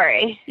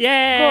Glory.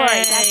 Yay! Glory,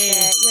 that's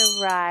it.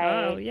 You're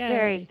right. Oh, yay.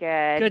 Very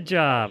good. Good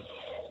job.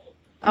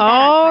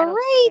 All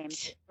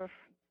right.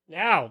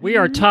 Now, we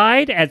are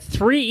tied at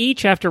 3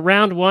 each after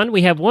round 1.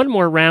 We have one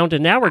more round,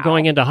 and now we're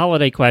going into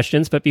holiday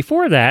questions. But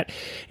before that,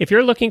 if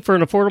you're looking for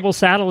an affordable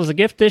saddle as a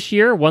gift this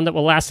year, one that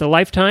will last a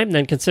lifetime,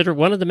 then consider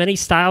one of the many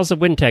styles of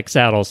Wintec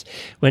saddles.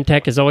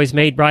 Wintec has always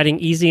made riding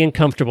easy and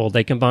comfortable.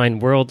 They combine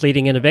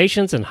world-leading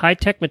innovations and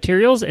high-tech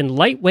materials in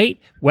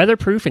lightweight,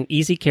 weatherproof, and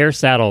easy-care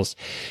saddles.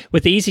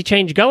 With the Easy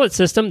Change gullet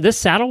system, this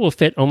saddle will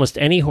fit almost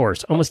any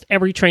horse. Almost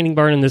every training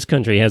barn in this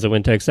country has a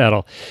Wintec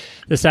saddle.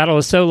 The saddle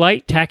is so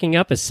light, tacking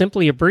up is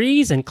simply a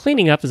breeze, and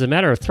cleaning up is a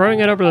matter of throwing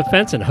it over the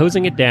fence and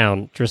hosing it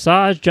down.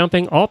 Dressage,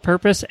 jumping,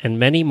 all-purpose, and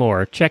many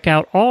more. Check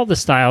out all the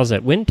styles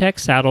at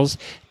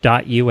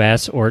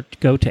wintecsaddles.us or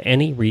go to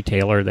any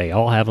retailer. They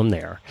all have them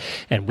there,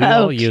 and we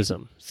all use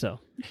them. So,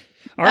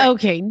 all right.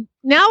 Okay.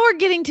 Now we're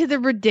getting to the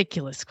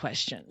ridiculous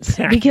questions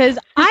because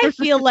I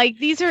feel like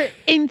these are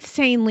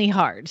insanely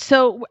hard.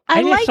 So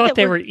I thought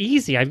they were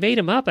easy. I made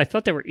them up. I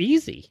thought they were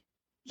easy.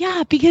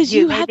 Yeah, because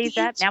you had these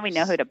up. Now we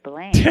know who to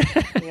blame.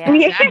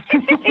 Exactly.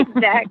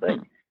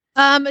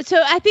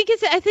 So I think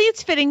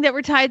it's fitting that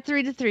we're tied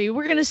 3-3.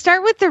 We're going to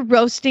start with the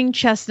roasting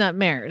chestnut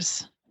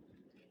mares.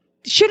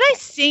 Should I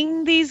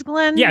sing these,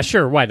 Glenn? Yeah,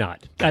 sure. Why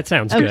not? That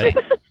sounds good.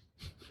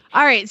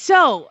 All right.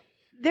 So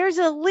there's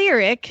a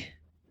lyric.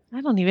 I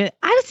don't see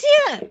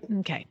it.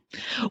 Okay.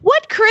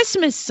 What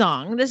Christmas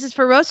song? This is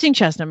for roasting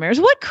chestnut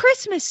mares. What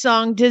Christmas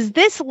song does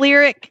this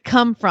lyric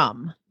come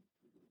from?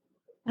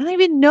 I don't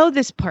even know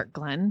this part,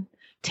 Glenn.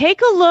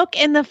 Take a look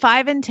in the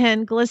 5 and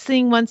 10,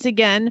 glistening once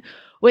again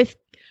with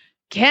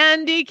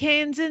candy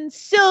canes and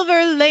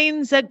silver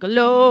lanes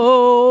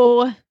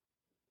aglow.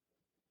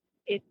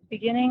 It's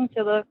beginning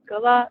to look a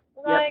lot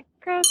like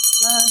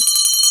Christmas.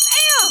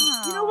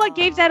 Bam! You know what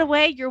gave that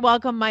away? You're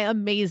welcome, my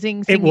amazing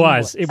It singing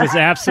was. voice. It was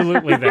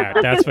absolutely that.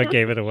 That's what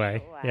gave it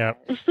away. Wow. Yeah.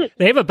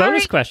 They have a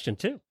bonus question,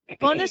 too.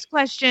 Bonus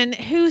question.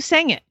 Who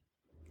sang it?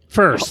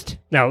 First.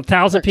 Now,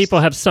 1,000 people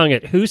have sung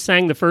it. Who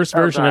sang the first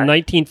version in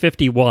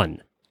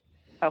 1951?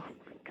 Oh,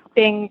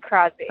 Bing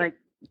Crosby. Like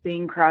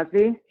Bing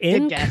Crosby?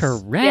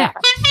 Incorrect.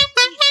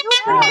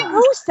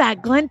 Who's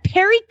that, Glenn?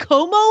 Perry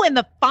Como and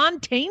the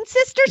Fontaine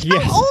sisters?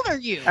 Yes. How old are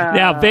you?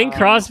 Now, Bing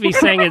Crosby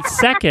sang it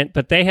second,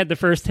 but they had the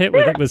first hit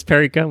with it was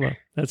Perry Como.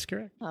 That's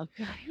correct. Oh,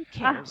 God, who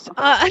cares?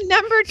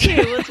 Number 2.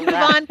 Let's move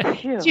on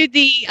to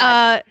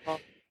the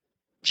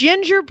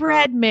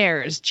gingerbread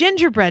mares.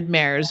 Gingerbread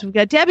mares. We've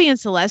got Debbie and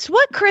Celeste.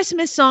 What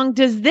Christmas song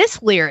does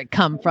this lyric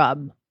come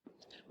from?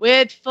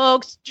 With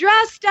folks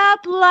dressed up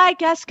like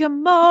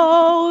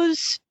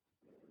Eskimos.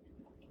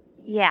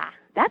 yeah,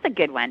 that's a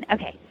good one.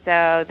 Okay,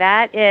 so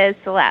that is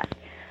Celeste.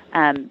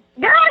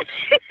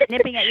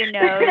 Nipping at your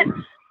nose.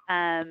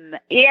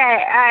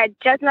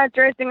 Chestnuts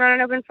roasting on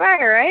an open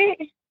fire, right?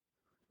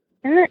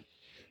 Isn't it?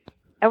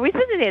 Are we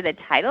supposed to say the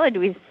title, or do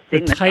we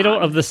sing The title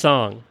of the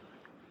song.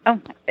 Oh,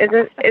 Is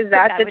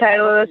that the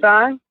title of the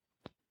song?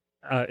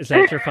 Is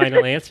that your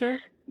final answer?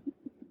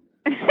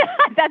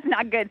 That's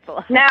not good,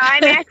 Celeste. No,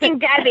 I'm asking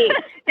Debbie.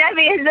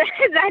 Debbie, is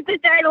that the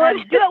title of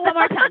Do it one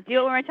more time. Do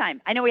it one more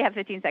time. I know we have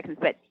 15 seconds,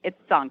 but it's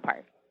song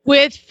part.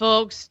 With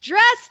folks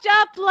dressed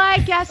up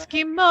like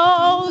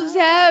Eskimos,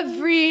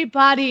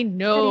 everybody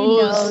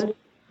knows.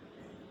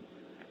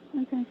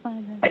 All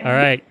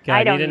right.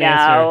 I don't need an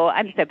know.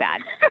 answer. I'm so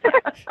bad.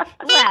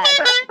 Les,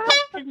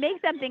 just make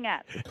something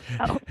up.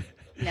 Oh,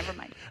 never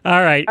mind.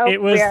 All right. Oh,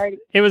 It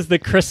was the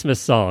Christmas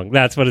song.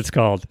 That's what it's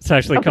called. It's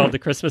actually called the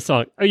Christmas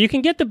song. Oh, you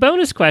can get the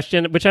bonus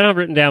question, which I don't have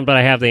written down, but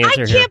I have the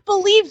answer I here. can't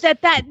believe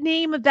that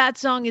name of that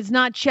song is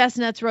not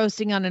Chestnuts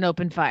Roasting on an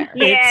Open Fire.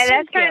 Yeah,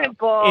 that's kind of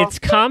bull. It's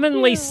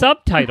commonly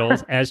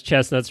subtitled as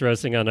Chestnuts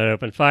Roasting on an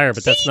Open Fire,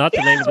 but that's not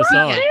the name of the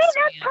song. Hey, that's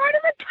part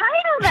of the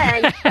title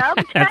then.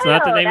 That's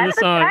not the name of the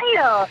song.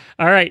 Title.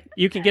 All right,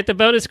 you can get the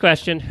bonus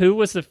question. Who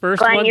was the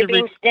first Glenn, one you're to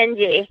being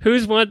stingy.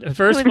 Who's one Who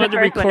first was the one to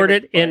first one to record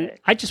it record in?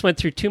 it? I just went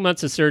through 2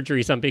 months of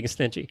surgery, so I'm being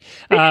stingy.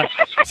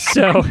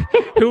 So,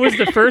 who was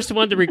the first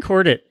one to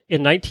record it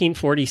in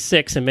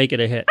 1946 and make it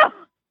a hit?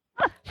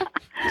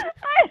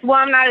 Well,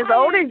 I'm not as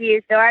old as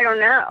you, so I don't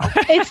know.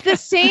 It's the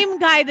same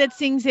guy that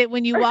sings it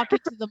when you walk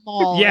into the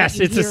mall. Yes,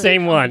 You it's the hear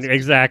same it. one.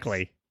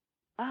 Exactly.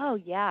 Oh,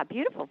 yeah.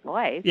 Beautiful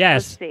voice.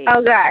 Yes. Let's see.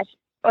 Oh, gosh.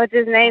 What's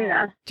his name,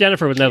 though?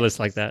 Jennifer would know this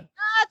like that.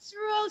 Nuts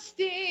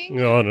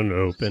roasting. On an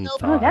open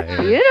Oh, that's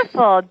fire.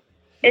 beautiful.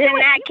 Isn't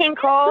that King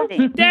Cole?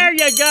 There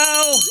you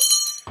go.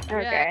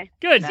 Okay.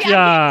 Good See,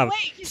 job.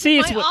 Wait, See,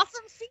 it's my what-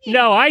 awesome singing.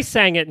 No, I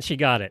sang it and she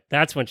got it.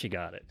 That's when she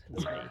got it.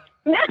 That's me.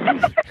 All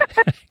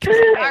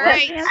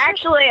right.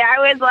 Actually, I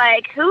was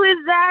like, who is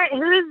that?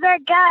 Who is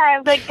that guy?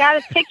 I've like got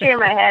his picture in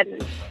my head.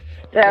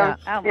 So,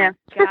 Oh, my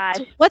gosh.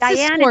 What's the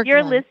Diane, score, if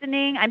you're Glenn?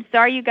 listening, I'm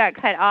sorry you got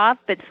cut off,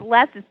 but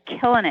Celeste is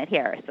killing it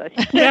here. So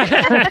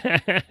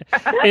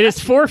It is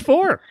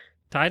 4-4.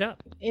 Tied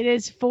up. It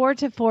is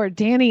 4-4.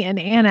 Danny and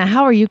Anna,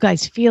 how are you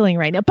guys feeling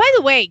right now? By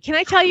the way, can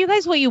I tell you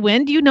guys what you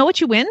win? Do you know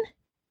what you win?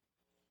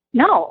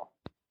 No.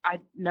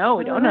 No,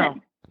 we don't know.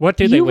 What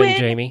did they You win, win.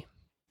 Jamie?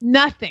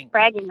 Nothing.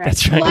 bragging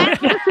rights. That's right.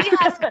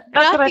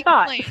 That's what I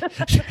thought.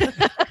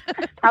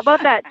 How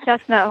about that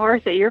chestnut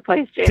horse at your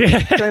place, Jamie?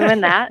 Can we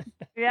win that?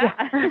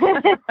 yeah.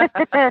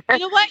 You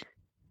know what?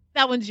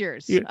 That one's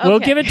yours. We'll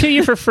Okay. give it to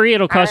you for free.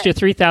 It'll cost you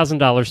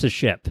 $3,000 to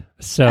ship.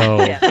 So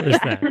there's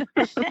that.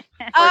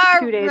 All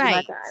 2 days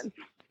right. of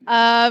my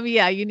time.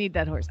 Yeah, you need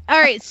that horse. All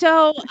right,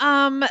 so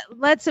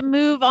let's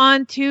move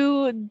on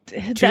to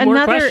 2 more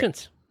another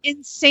questions.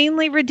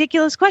 insanely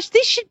ridiculous question.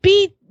 These should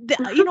be,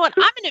 you know what?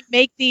 I'm going to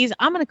make these.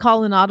 I'm going to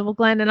call an audible,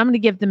 Glenn, and I'm going to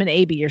give them an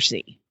A, B, or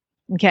C.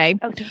 Okay.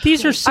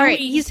 These are so All right.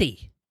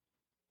 easy.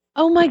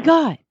 Oh my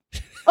God.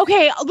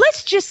 Okay,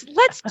 let's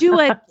do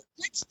a.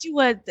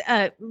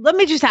 Let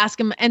me just ask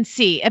them and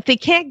see if they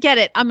can't get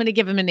it. I'm going to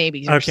give them an A,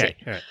 B, or C. Okay.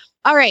 All right.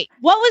 All right.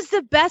 What was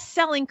the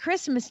best-selling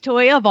Christmas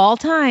toy of all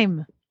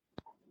time?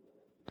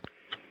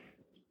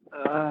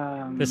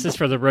 This is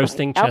for the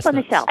roasting Elf on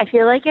the chestnuts. Shelf. I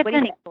feel like it's What do you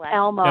an think, Celeste?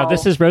 Elmo. No,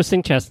 this is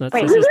roasting chestnuts.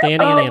 Wait, This is Danny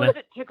and Anna. Was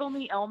it Tickle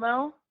Me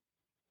Elmo?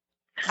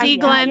 See,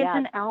 Glenn, It's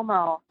an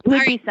Elmo. It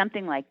would be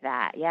something like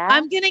that, yeah?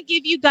 I'm going to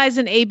give you guys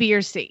an A, B,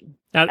 or C.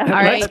 Now, All let's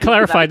right.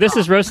 clarify. This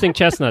is roasting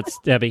chestnuts,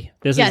 Debbie.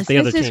 This Yes, is the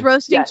other this is team.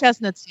 roasting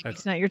chestnuts.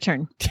 It's not your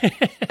turn.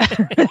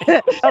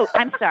 Oh,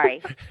 I'm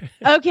sorry.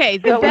 Okay,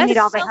 the So we need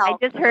all best the I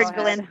help. just heard Go ahead.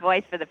 Glenn's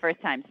voice for the first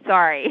time.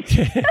 Sorry.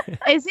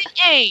 is it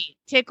A,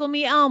 Tickle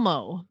Me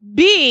Elmo,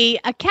 B,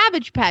 a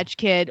Cabbage Patch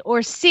Kid,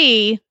 or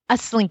C, a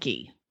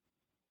Slinky?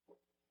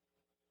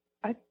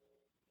 I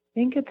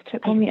think it's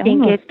Tickle Me I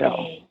think Elmo it's still.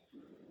 A.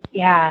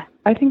 Yeah.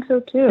 I think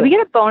so too. Do we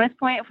get a bonus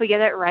point if we get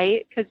it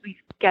right because we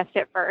guessed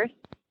it first?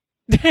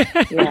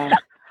 Yeah.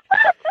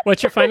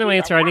 What's your final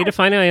answer? I need a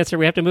final answer.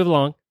 We have to move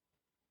along.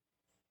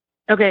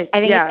 Okay. I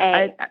think yeah,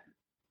 it's A.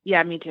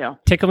 yeah, me too.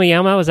 Tickle Me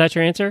Elmo, is that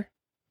your answer?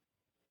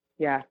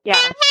 Yeah. Yeah.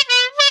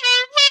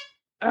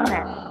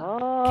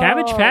 Oh,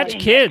 Cabbage Patch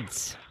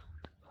Kids.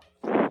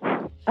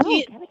 Yeah,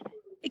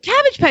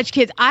 Cabbage Patch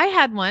Kids. I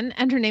had one,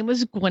 and her name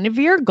was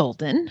Guinevere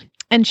Golden,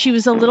 and she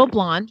was a little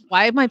blonde.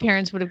 Why my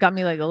parents would have got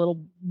me like a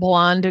little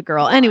blonde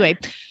girl. Anyway,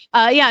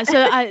 yeah. So,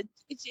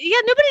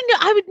 nobody knew.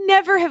 I would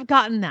never have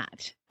gotten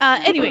that.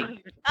 Anyway,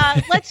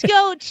 let's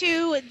go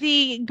to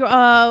the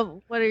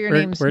what are your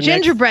names? We're next.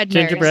 Gingerbread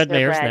Mares. Gingerbread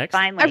Mares next.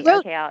 Finally. I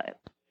wrote- okay,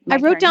 I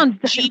wrote down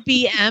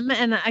GBM,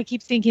 and I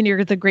keep thinking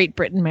you're the Great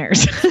Britain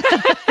Mares.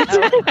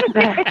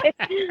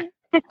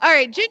 All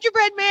right,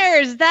 Gingerbread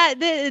Mares.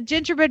 The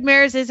Gingerbread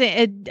Mares is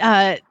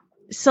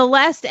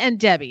Celeste and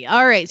Debbie.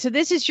 All right, so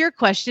this is your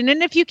question,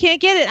 and if you can't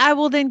get it, I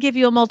will then give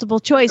you a multiple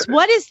choice.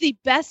 What is the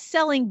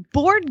best-selling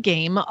board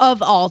game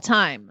of all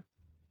time?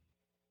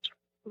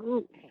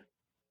 What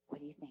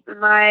do you think?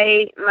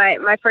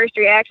 My first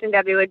reaction,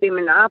 Debbie, would be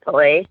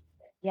Monopoly.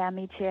 Yeah,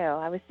 me too.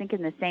 I was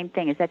thinking the same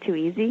thing. Is that too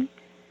easy?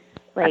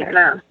 I don't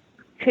know.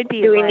 Could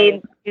be. Do we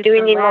like,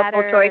 need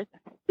multiple choice?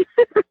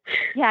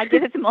 Yeah,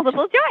 give us a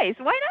multiple choice.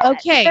 Why not?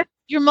 Okay,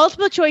 your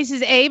multiple choice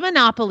is A,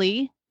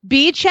 Monopoly,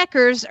 B,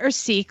 Checkers, or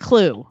C,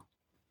 Clue.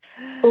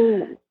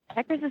 Ooh,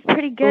 Checkers is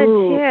pretty good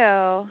too.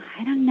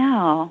 I don't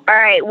know. All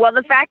right. Well,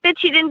 the fact that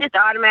she didn't just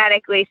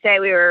automatically say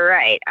we were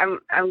right, I'm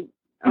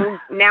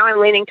now I'm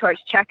leaning towards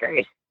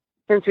Checkers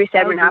since we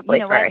said Monopoly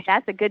you know what? first.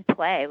 That's a good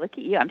play. Look at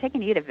you. I'm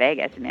taking you to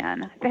Vegas,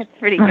 man. That's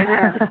pretty good.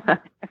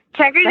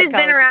 Checkers has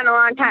been around a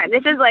long time.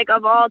 This is like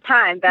of all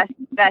time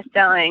best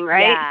selling,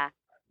 right? Yeah.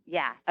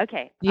 Yeah.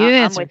 Okay. You I'm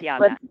answered. with you on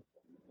that.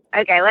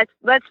 Okay,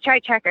 let's try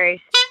Checkers.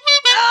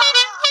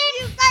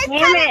 You guys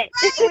Damn it!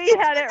 We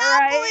had it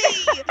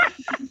right.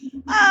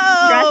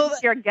 Oh,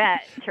 Trust your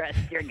gut. Trust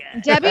your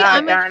gut. Debbie,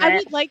 darn I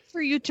it. would like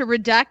for you to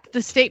redact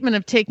the statement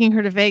of taking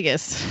her to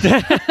Vegas.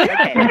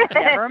 Okay.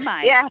 Never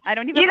mind. Yeah. I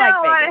don't even You like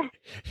don't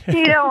Vegas.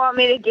 You don't want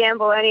me to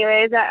gamble,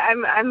 anyways.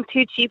 I'm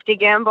too cheap to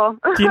gamble.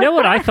 Do you know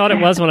what I thought it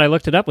was when I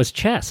looked it up was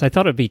chess? I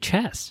thought it'd be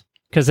chess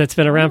because it's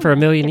been around for a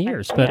million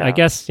years. But I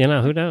guess,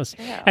 who knows?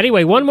 Yeah.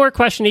 Anyway, one more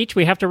question each.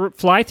 We have to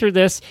fly through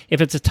this.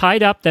 If it's a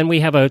tied up, then we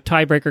have a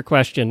tiebreaker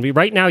question.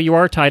 Right now, you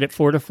are tied at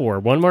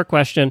 4-4. One more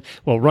question.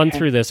 We'll run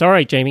through this. All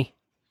right, Jamie.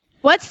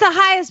 What's the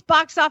highest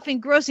box office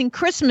grossing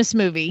Christmas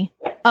movie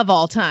of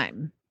all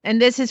time?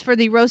 And this is for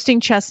the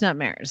Roasting Chestnut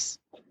Mares.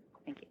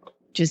 Thank you.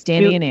 Just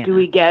Danny and Anna. Do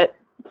we get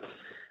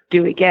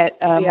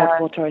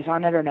multiple choice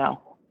on it or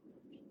no?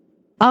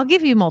 I'll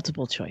give you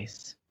multiple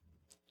choice.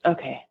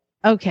 Okay.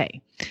 Okay.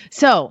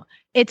 So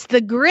it's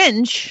The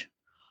Grinch,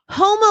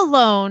 Home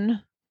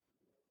Alone,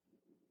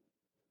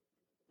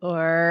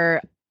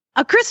 or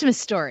A Christmas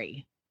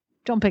Story.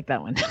 Don't pick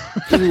that one.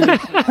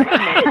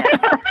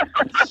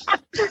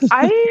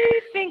 I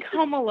think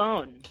Home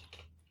Alone.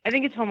 I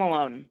think it's Home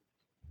Alone.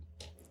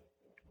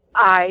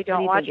 I What do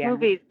don't you watch think, Anna?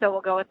 movies, so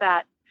we'll go with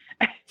that.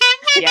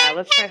 Yeah,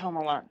 let's try Home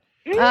Alone.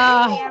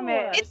 Damn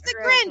it. It's The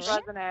Grinch.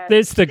 Wasn't it?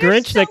 It's the They're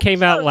Grinch that so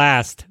came out close.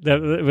 last.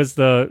 It was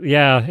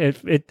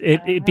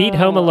it beat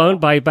Home Alone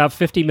by about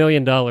 $50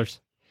 million.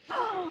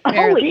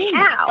 Holy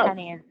cow!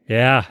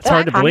 Yeah, it's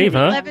hard to believe,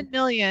 huh? 11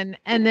 million,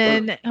 and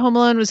then Home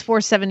Alone was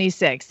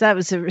 476. That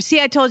was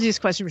see. I told you this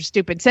question was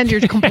stupid. Send your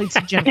complaints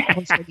to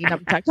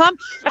Jim@horseradionetwork.com.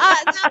 Now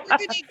we're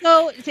gonna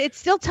go. It's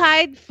still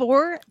tied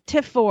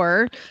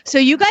 4-4, so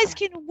you guys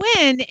can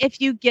win if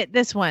you get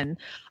this one.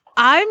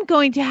 I'm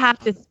going to have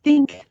to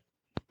think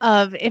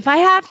of if I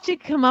have to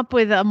come up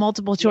with a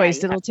multiple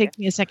choice. It'll take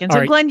me a second. All So,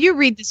 right. Glenn, you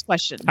read this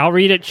question. I'll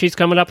read it. She's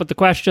coming up with the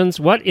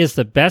questions. What is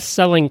the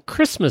best-selling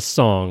Christmas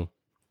song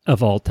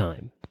of all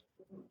time?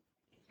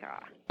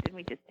 Didn't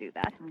we just do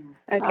that?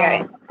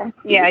 Okay.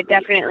 Yeah, I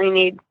definitely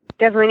need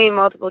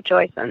multiple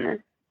choice on this.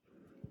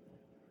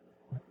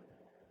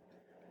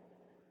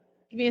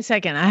 Give me a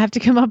second. I have to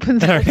come up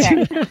with All right.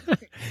 that.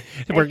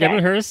 We're giving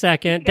her a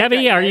second.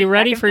 Debbie, are you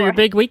ready for your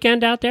big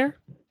weekend out there?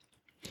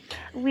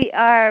 We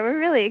are. We're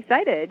really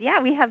excited.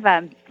 Yeah, we have,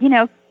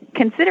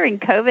 considering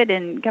COVID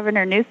and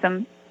Governor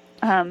Newsom.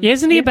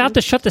 Isn't he about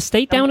to shut the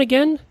state down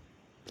again?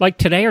 Like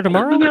today or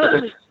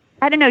tomorrow?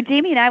 I don't know.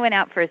 Jamie and I went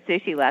out for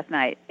sushi last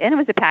night, and it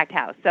was a packed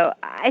house. So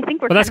I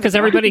think we're. Well, that's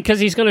because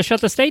he's going to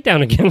shut the state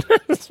down again.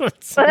 That's what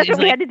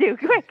we had to do.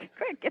 Quick,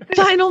 get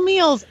through Final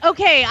meals.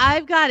 Okay,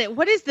 I've got it.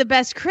 What is the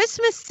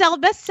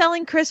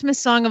best-selling Christmas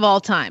song of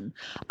all time?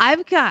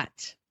 I've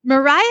got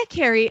Mariah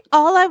Carey.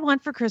 All I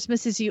Want for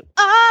Christmas Is You.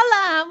 All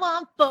I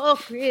want for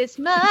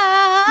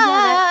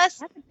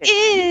Christmas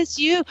is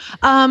you.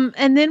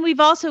 And then we've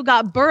also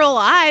got Burl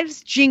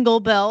Ives, Jingle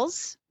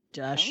Bells.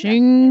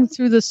 Dashing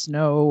through the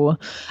snow.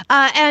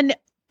 And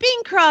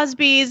Bing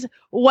Crosby's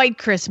White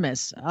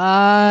Christmas.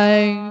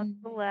 I'm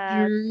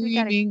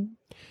dreaming.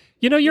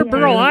 You know, your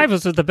Burl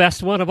Ives is the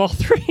best one of all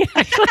three.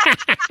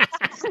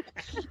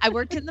 I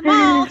worked in the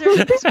mall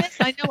during Christmas.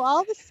 I know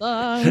all the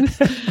songs.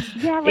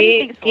 Yeah, what do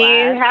you think, Do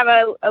you have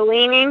a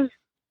leaning?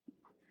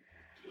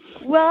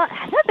 Well,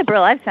 I thought the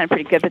Burl Ives sounded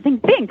pretty good, but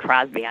think Bing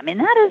Crosby. I mean,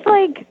 that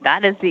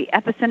is the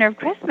epicenter of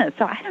Christmas.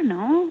 So I don't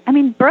know. I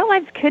mean, Burl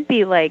Ives could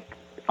be like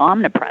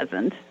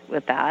omnipresent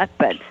with that,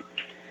 but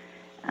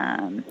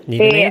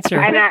need an answer.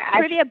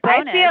 I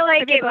feel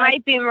like it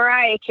might be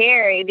Mariah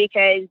Carey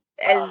because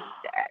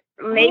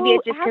maybe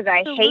it's just because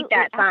I hate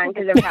that song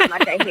because of how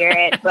much I hear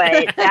it,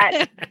 but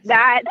that's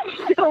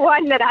the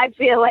one that I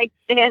feel like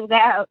stands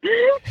out.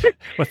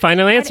 Well,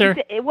 final answer.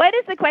 What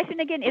is the question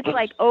again? It's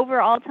like over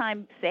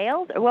all-time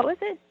sales, or what was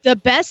it? The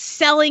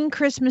best-selling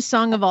Christmas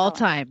song of all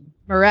time.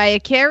 Mariah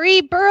Carey,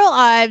 Burl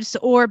Ives,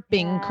 or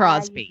Bing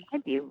Crosby? You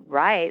might be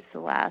right,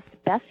 Celeste.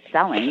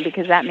 Best-selling,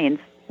 because that means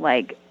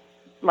like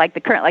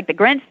the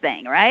Grinch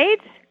thing, right?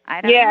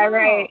 I don't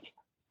know.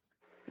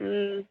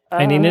 Right.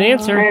 I need an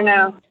answer. I don't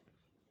know.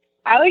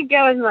 I would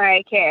go with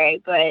Mariah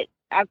Carey, but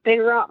I've been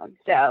wrong,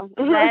 so.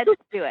 Let's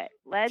do it.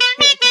 Since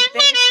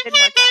Vegas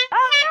didn't work out.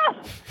 Oh, no!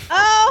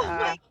 Oh,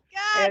 my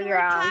God. We're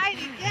tied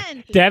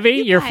again.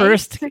 Debbie, your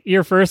first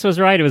was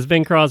right. It was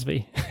Bing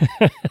Crosby.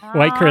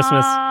 White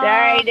Christmas.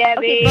 Sorry,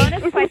 Debbie. Okay,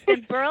 bonus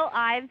question. Burl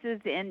Ives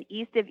is in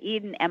East of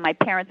Eden, and my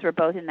parents were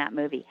both in that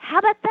movie. How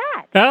about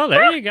that? Oh,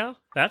 there you go.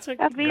 That's a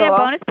Do we need a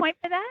bonus point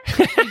for that?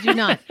 You do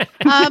not.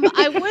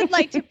 I would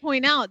like to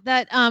point out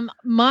that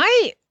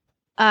my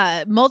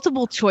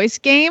multiple choice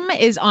game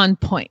is on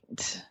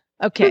point.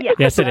 Okay.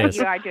 Yes, it is.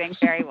 You are doing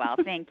very well.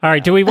 Thank you. All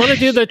right. Do we want to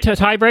do the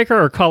tiebreaker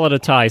or call it a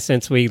tie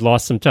since we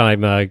lost some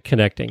time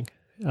connecting?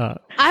 I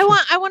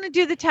want to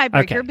do the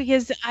tiebreaker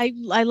because I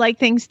like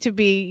things to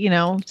be,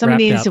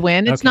 somebody needs to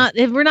win. It's not,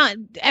 if we're not,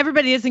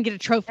 everybody doesn't get a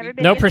trophy.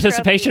 No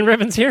participation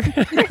ribbons here?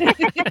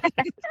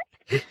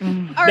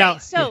 All right.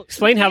 So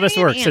explain how this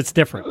works. It's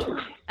different.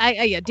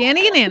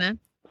 Danny and Anna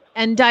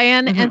and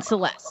Diane and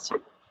Celeste.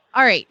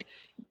 All right.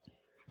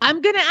 I'm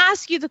going to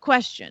ask you the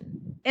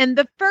question, and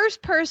the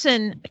first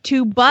person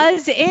to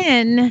buzz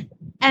in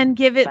and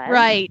give it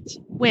right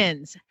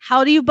wins.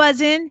 How do you buzz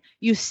in?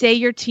 You say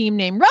your team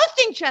name.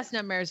 Roasting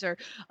Chestnut Mares or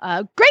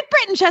Great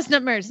Britain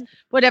Chestnut Mares,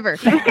 whatever.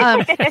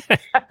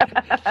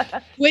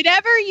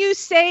 Whatever you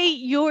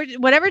say,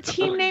 whatever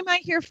team name I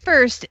hear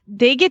first,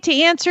 they get to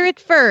answer it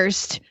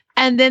first,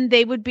 and then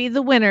they would be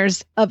the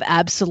winners of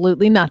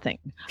absolutely nothing.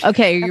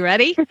 Okay, are you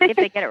ready? If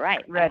they get it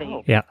right.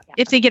 Ready. Yeah.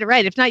 If they get it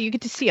right. If not, you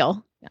get to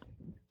seal.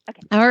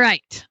 Okay. All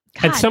right.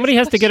 God, and somebody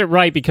has to get it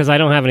right because I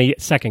don't have any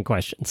second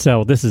question.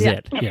 So this is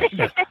it. Yeah.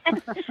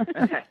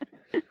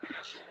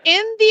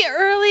 In the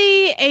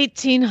early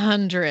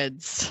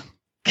 1800s.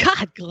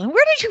 God, Glenn,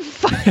 where did you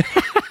find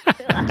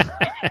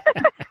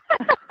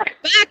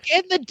back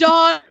in the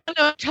dawn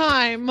of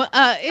time?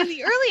 In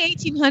the early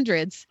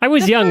 1800s. I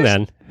was young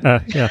then.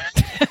 Yeah.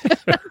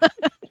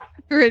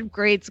 You're in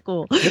grade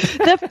school.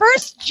 The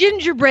first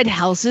gingerbread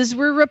houses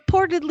were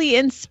reportedly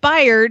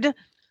inspired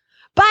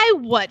by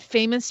what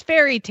famous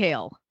fairy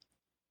tale?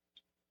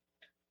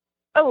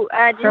 Oh,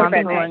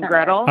 Gingerbread Man.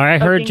 Gretel. I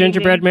heard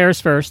Gingerbread Mares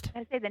first.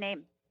 I say the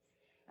name.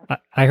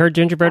 I heard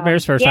Gingerbread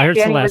Mares first. Yeah, I heard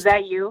Danny, Celeste. was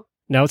that you?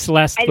 No,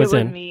 Celeste was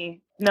in. Me.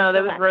 No,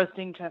 that was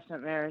Roasting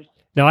Chestnut Mares.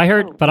 No, I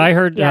heard, but I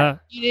heard.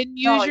 You didn't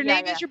use your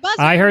name as your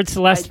buzzer. I heard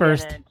Celeste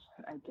first. I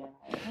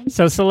didn't.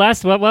 So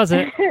Celeste, what was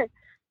it?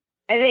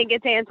 I think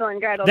it's Hansel and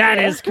Gretel. That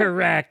is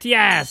correct.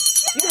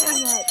 Yes.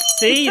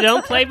 See, you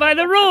don't play by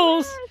the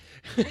rules.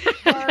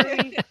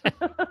 Sorry.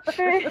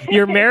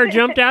 Your mare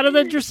jumped out of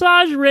the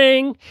dressage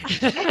ring.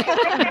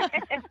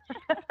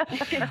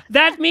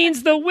 That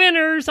means the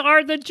winners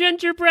are the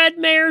Gingerbread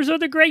Mares or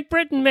the Great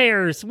Britain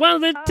Mares. One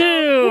of the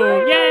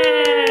two.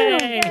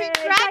 Yay!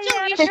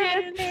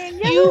 Congratulations.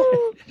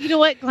 You know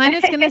what? Glenn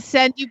is going to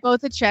send you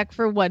both a check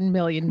for $1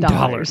 million.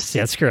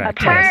 That's correct.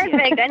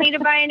 Perfect. I need to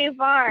buy a new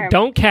farm.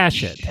 Don't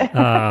cash it.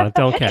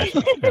 Don't cash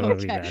it. That would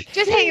be bad.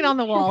 Just hang it on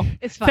the wall.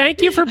 It's fine.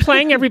 Thank you for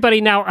playing, everybody.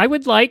 Now, I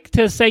would like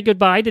to say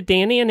goodbye to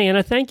Danny and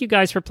Anna. Thank you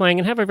guys for playing,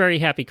 and have a very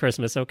happy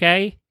Christmas,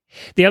 okay?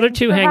 The other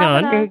two, hang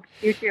on.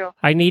 You too.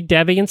 I need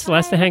Debbie and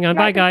Celeste to hang on.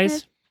 Bye,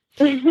 guys.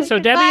 So Debbie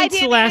Bye, and Danny,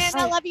 Celeste,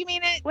 I love you,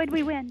 mean it. What did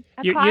we win?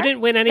 you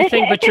didn't win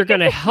anything, but you're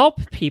going to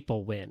help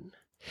people win.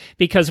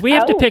 Because we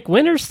have to pick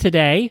winners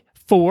today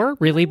for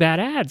Really Bad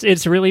Ads.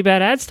 It's Really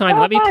Bad Ads time.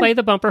 Let me play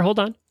the bumper. Hold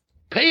on.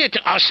 Pay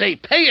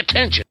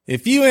attention.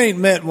 If you ain't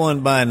met one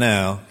by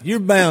now,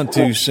 you're bound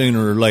to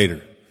sooner or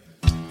later.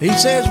 He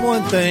says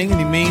one thing and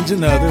he means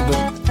another,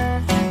 but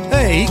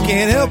hey, he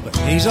can't help it.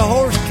 He's a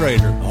horse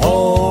trader.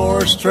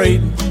 Horse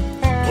trading.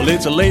 Well,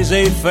 it's a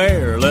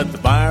laissez-faire. Let the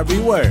buyer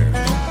beware.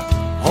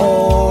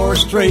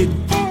 Horse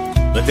trading.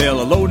 They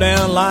tell a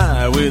low-down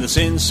lie with a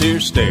sincere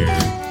stare.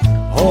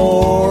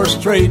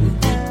 Horse trading.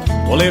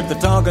 Well, if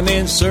they're talking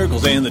in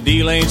circles and the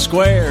deal ain't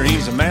square,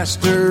 he's a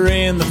master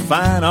in the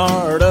fine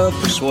art of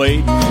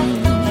persuading.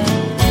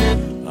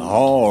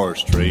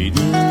 Horse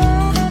trading.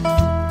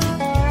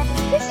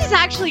 This is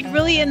actually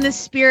really in the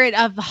spirit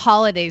of the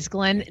holidays,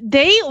 Glenn.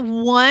 They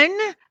won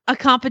a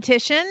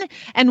competition,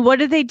 and what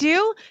do? They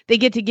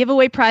get to give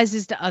away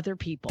prizes to other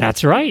people.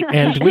 That's right.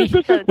 And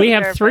we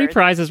have 3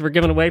 prizes we're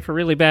giving away for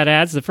really bad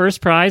ads. The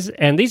first prize,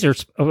 and these are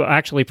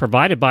actually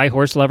provided by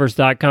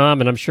horselovers.com,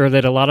 and I'm sure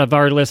that a lot of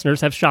our listeners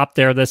have shopped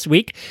there this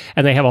week,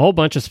 and they have a whole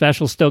bunch of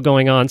specials still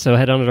going on, so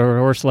head on to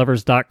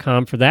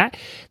horselovers.com for that.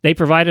 They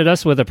provided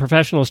us with a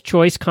Professional's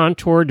Choice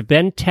Contoured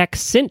Bentec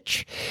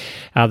Cinch.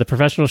 The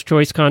Professional's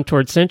Choice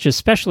Contoured Cinch is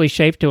specially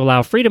shaped to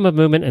allow freedom of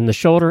movement in the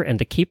shoulder and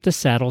to keep the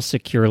saddle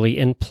securely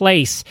in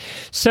place.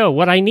 So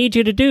what I need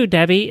you to do,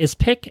 Debbie, is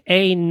pick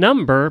a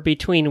number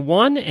between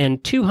 1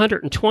 and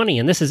 220.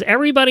 And this is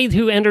everybody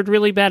who entered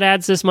really bad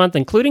ads this month,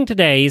 including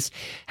today's,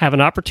 have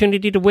an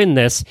opportunity to win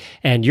this.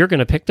 And you're going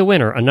to pick the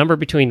winner, a number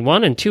between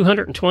 1 and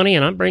 220.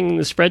 And I'm bringing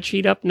the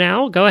spreadsheet up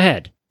now. Go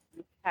ahead.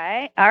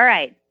 Okay. All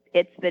right.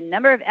 It's the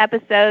number of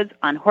episodes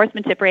on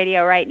Horsemanship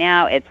Radio right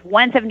now. It's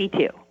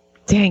 172.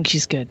 Dang,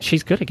 she's good.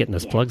 She's good at getting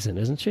those plugs in,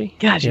 isn't she?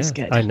 God, she's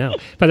good. I know.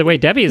 By the way,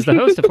 Debbie is the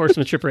host of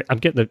Horsemanship Radio. I'm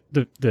getting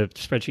the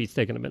spreadsheet's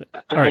taking a minute.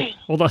 All right,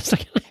 hold on a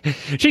second.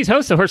 She's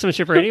host of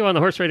Horsemanship Radio on the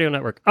Horse Radio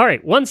Network. All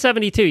right,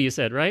 172 you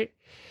said, right?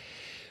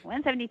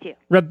 172.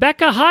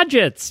 Rebecca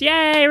Hodgetts.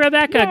 Yay,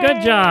 Rebecca. Yay.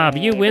 Good job.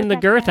 You win the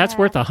girth. That's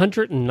worth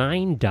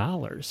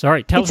 $109. All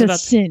right, tell us about...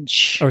 It's a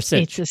cinch. Or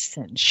cinch. It's a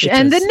cinch.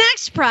 And the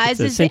next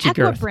prize is the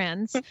Echo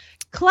Brands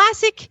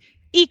Classic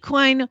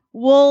Equine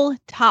Wool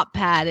Top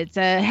Pad. It's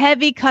a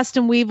heavy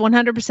custom weave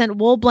 100%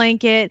 wool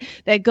blanket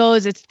that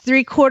goes, it's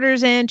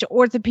 3/4 inch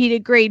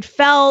orthopedic grade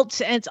felt.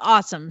 And it's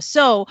awesome.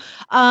 So,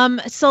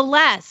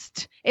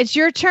 Celeste, it's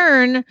your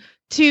turn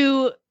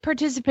to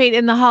participate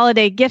in the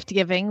holiday gift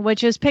giving,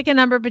 which is pick a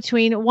number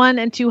between 1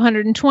 and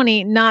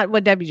 220, not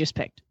what Debbie just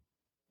picked.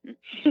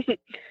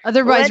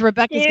 Otherwise,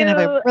 Rebecca's going to have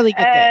a really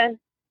good day.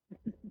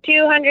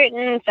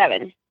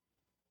 207.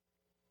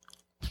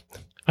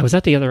 I was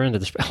at the other end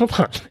of the spread. Hold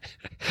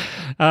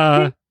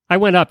on. I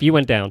went up, you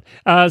went down.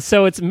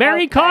 So it's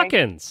Mary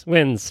Calkins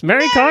wins.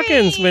 Mary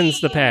Calkins wins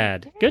the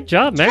pad. Good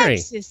job, Mary.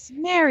 Texas,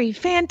 Mary,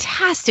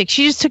 fantastic.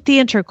 She just took the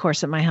intro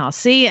course at my house.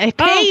 See, I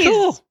paid.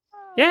 Oh, cool.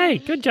 Yay,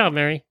 good job,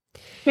 Mary.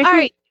 All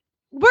right,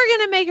 we're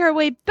going to make our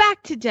way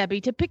back to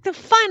Debbie to pick the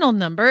final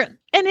number,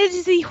 and it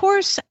is the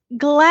Horse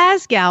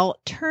Glasgow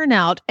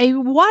Turnout, a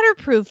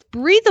waterproof,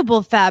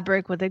 breathable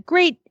fabric with a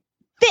great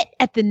fit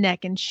at the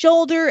neck and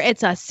shoulder.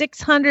 It's a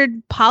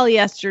 600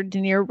 polyester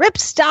denier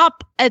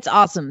ripstop. It's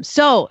awesome.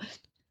 So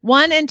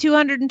 1 and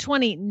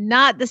 220,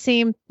 not the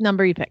same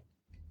number you picked.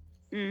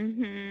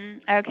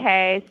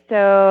 Okay,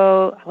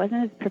 so I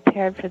wasn't as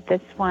prepared for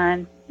this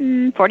one.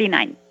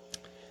 49.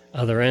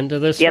 Other end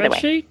of the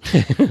spreadsheet.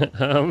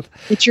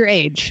 It's your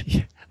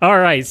age. All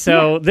right,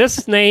 so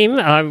this name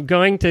I'm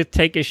going to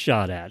take a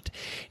shot at.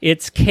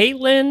 It's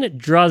Caitlin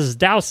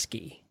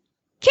Drozdowski.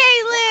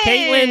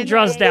 Caitlin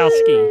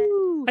Drozdowski.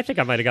 I think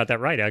I might have got that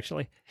right,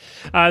 actually.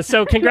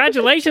 So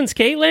congratulations,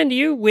 Caitlin.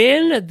 You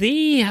win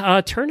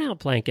the turnout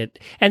blanket.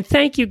 And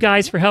thank you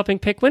guys for helping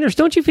pick winners.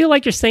 Don't you feel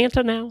like you're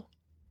Santa now?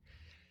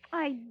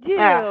 I do.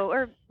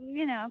 Or,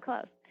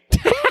 close.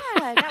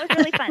 Yeah, that was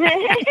really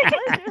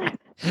fun.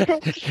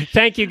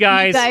 Thank you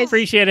guys.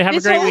 Appreciate it. Have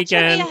a great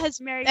weekend.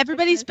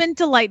 Everybody's been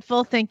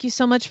delightful. Thank you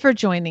so much for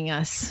joining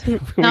us.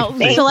 Now,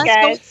 so let's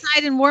go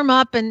inside and warm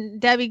up, and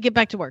Debbie, get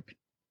back to work.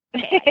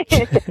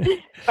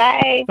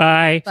 Bye.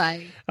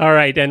 Bye. All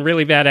right. And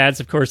Really Bad Ads,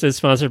 of course, is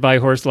sponsored by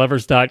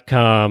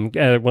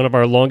horselovers.com, one of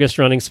our longest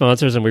running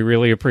sponsors, and we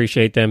really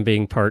appreciate them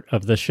being part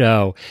of the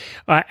show.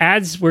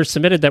 Ads were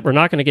submitted that we're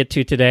not going to get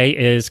to today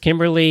is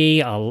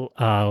Kimberly,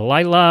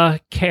 Lila,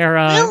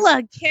 Kara,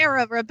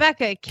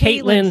 Rebecca,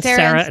 Caitlin,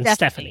 Sarah, and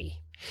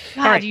Stephanie.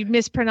 God, right. You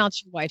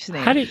mispronounced your wife's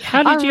name.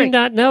 How did you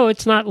not know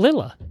it's not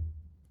Lila?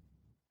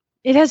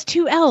 It has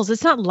 2 L's.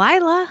 It's not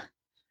Lila.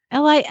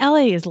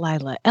 Lila is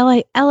Lila.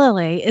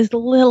 Lilla is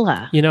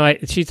Lila.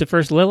 She's the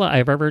first Lila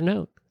I've ever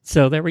known.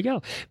 So there we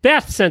go.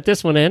 Beth sent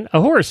this one in,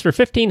 a horse for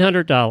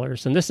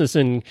 $1,500. And this is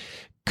in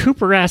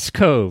Cooperass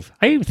Cove.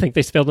 I even think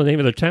they spelled the name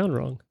of their town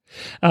wrong.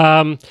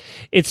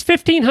 It's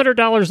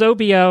 $1,500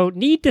 OBO,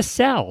 need to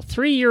sell,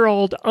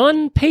 3-year-old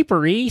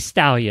unpapery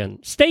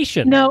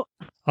station. No.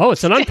 Oh,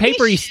 it's an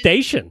unpapery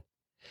station.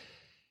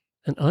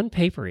 An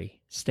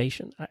unpapery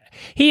station.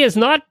 He is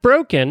not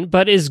broken,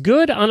 but is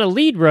good on a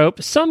lead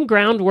rope. Some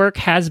groundwork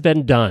has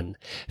been done.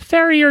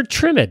 Farrier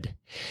trimmed.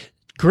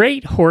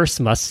 Great horse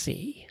must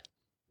see.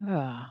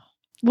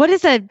 What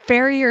is a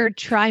farrier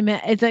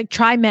trimed? It's like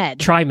Trimed.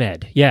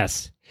 Trimed,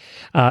 yes.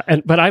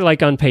 But I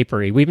like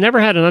unpapery. We've never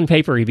had an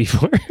unpapery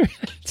before.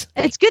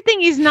 It's a good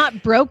thing he's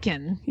not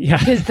broken. Yeah.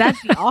 Because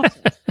that'd be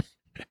awful.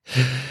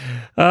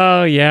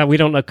 Oh, yeah. We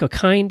don't know how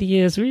kind he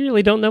is. We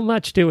really don't know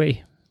much, do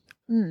we?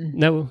 Mm.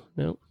 No.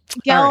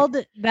 Geld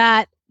right.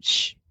 that.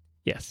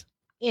 Yes.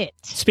 It.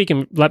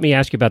 Speaking, let me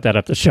ask you about that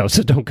after the show,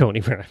 so don't go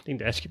anywhere. I need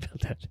to ask you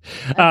about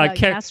that.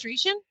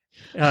 Castration?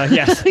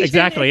 Yes,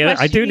 exactly.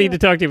 I do need to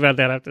talk to you about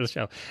that after the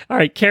show. All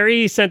right,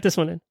 Carrie sent this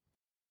one in.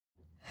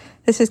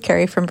 This is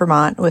Carrie from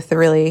Vermont with a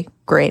really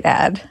great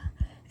ad.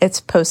 It's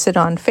posted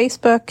on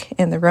Facebook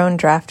in the Roan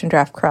Draft and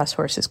Draft Cross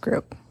Horses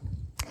group.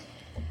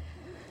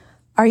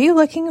 Are you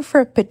looking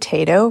for a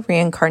potato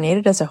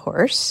reincarnated as a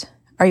horse?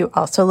 Are you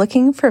also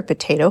looking for a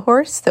potato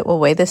horse that will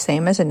weigh the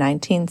same as a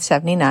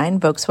 1979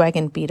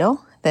 Volkswagen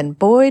Beetle? Then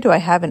boy, do I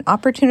have an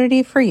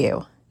opportunity for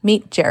you.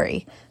 Meet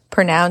Jerry.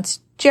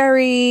 Pronounced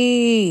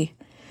Jerry.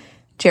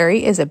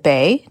 Jerry is a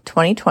Bay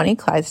 2020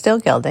 Clydesdale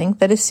gelding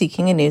that is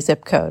seeking a new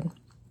zip code.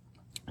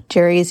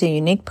 Jerry is a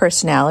unique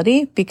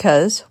personality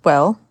because,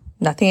 well,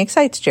 nothing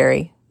excites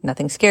Jerry,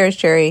 nothing scares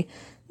Jerry,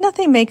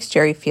 nothing makes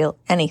Jerry feel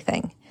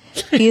anything.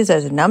 He is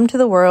as numb to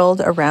the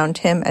world around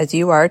him as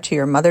you are to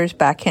your mother's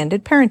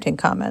backhanded parenting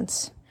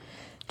comments.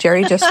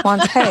 Jerry just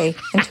wants hay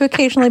and to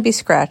occasionally be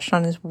scratched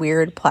on his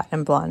weird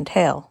platinum blonde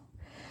tail.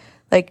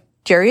 Like,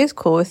 Jerry is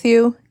cool with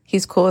you.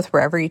 He's cool with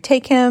wherever you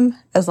take him,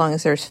 as long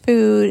as there's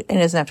food and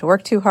he doesn't have to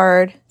work too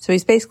hard. So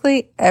he's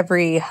basically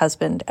every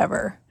husband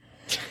ever.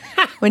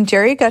 When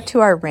Jerry got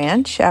to our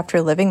ranch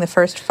after living the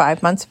first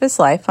 5 months of his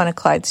life on a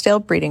Clydesdale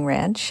breeding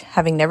ranch,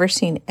 having never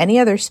seen any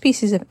other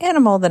species of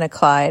animal than a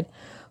Clyde,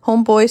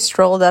 homeboy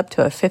strolled up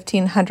to a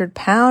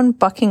 1,500-pound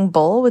bucking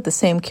bull with the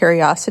same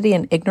curiosity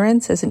and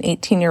ignorance as an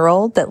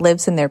 18-year-old that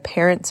lives in their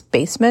parents'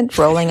 basement,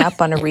 rolling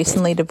up on a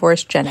recently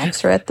divorced Gen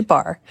Xer at the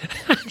bar.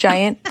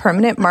 Giant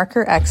permanent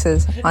marker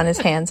X's on his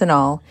hands and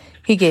all.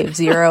 He gave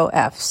 0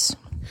 Fs.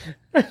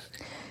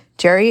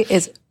 Jerry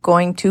is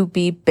going to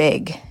be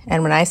big.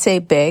 And when I say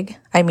big,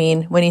 I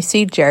mean when you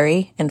see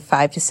Jerry in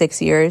 5 to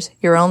 6 years,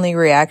 your only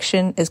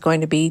reaction is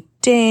going to be,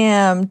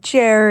 damn,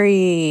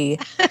 Jerry.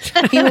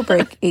 He will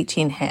break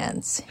 18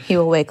 hands. He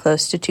will weigh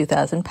close to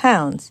 2,000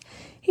 pounds.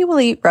 He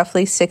will eat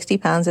roughly 60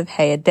 pounds of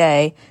hay a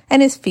day,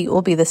 and his feet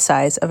will be the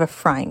size of a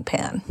frying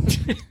pan.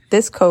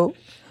 This coat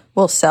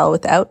will sell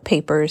without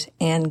papers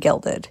and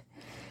gilded.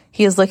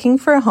 He is looking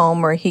for a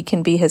home where he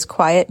can be his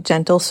quiet,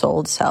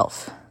 gentle-souled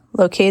self.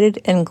 Located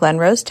in Glen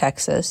Rose,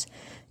 Texas,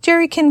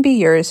 Jerry can be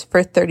yours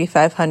for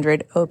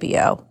 $3,500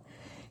 OBO.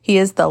 He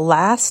is the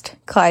last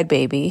Clyde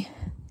baby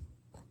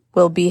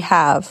will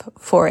have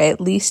for at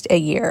least a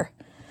year.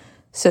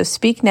 So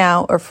speak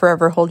now or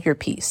forever hold your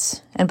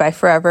peace. And by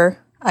forever,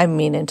 I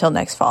mean until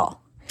next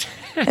fall.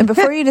 And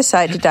before you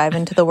decide to dive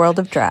into the world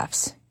of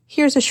drafts,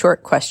 here's a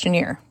short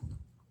questionnaire.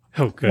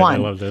 Oh, good. 1, I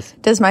love this.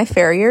 Does my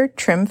farrier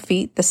trim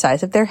feet the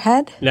size of their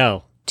head?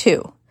 No.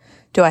 2,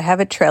 do I have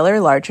a trailer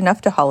large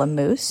enough to haul a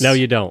moose? No,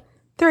 you don't.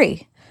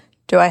 3,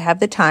 do I have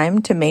the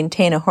time to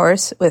maintain a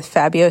horse with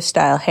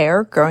Fabio-style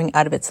hair growing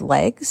out of its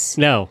legs?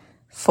 No.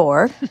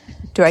 4,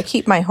 do I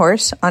keep my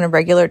horse on a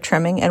regular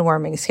trimming and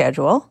worming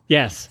schedule?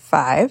 Yes.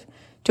 5,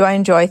 do I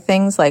enjoy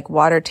things like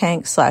water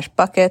tanks /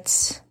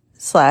 buckets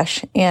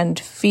 / and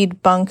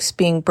feed bunks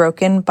being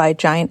broken by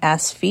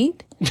giant-ass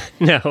feet?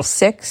 No.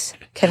 6,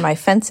 can my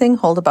fencing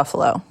hold a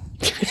buffalo?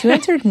 If you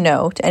answered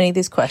no to any of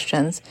these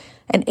questions,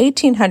 an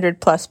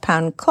 1,800-plus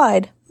pound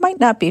Clyde might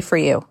not be for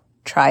you.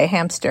 Try a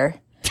hamster.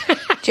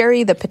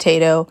 Jerry the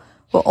potato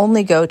will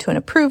only go to an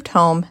approved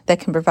home that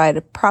can provide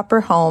a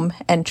proper home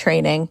and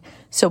training,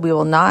 so we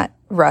will not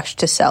rush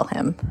to sell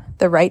him.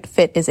 The right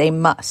fit is a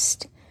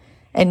must.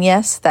 And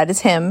yes, that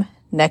is him,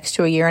 next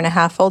to a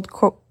 1.5-year-old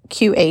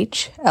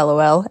QH,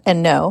 LOL,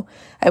 and no,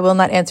 I will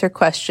not answer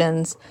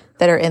questions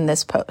that are in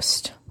this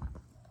post.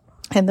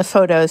 In the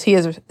photos, he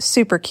is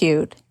super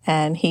cute,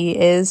 and he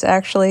is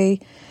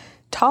actually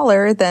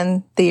taller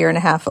than the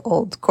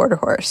 1.5-year-old quarter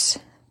horse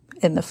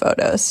in the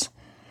photos.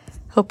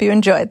 Hope you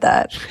enjoyed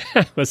that.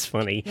 That was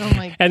funny. Oh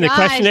my and gosh, the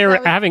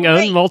questionnaire, having great.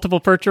 owned multiple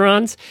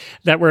Percherons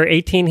that were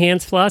 18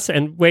 hands plus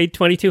and weighed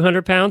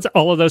 2,200 pounds,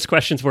 all of those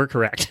questions were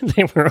correct.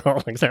 They were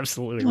all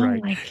absolutely right.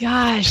 Oh my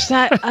gosh,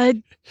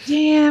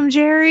 damn,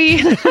 Jerry.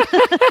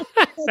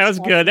 That was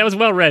good. That was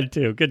well read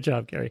too. Good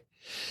job, Gary.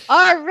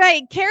 All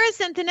right, Kara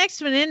sent the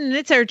next one in, and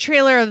it's our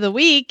trailer of the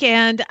week.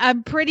 And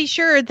I'm pretty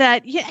sure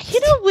that,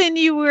 when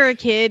you were a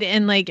kid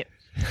and like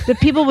the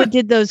people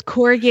did those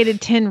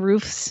corrugated tin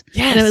roofs,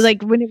 yes. And it was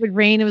like when it would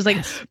rain, it was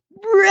like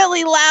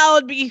really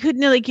loud, but you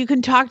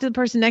couldn't talk to the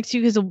person next to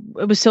you because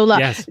it was so loud.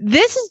 Yes.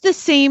 This is the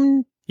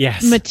same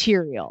yes.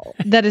 material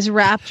that is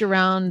wrapped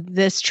around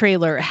this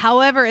trailer.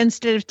 However,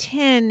 instead of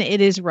tin,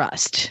 it is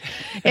rust.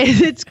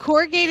 It's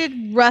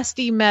corrugated,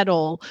 rusty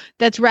metal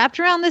that's wrapped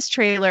around this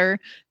trailer.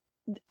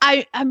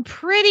 I'm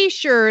pretty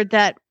sure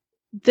that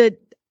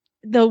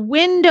the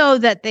window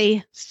that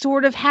they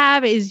sort of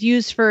have is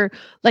used for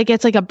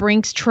it's like a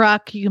Brinks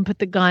truck. You can put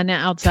the gun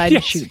outside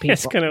and shoot people.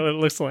 That's kind of what it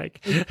looks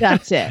like.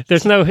 That's it.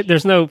 There's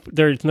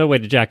no way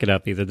to jack it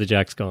up either. The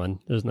jack's gone.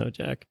 There's no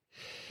jack.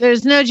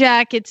 There's no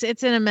jack. It's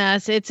in a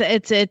mess. It's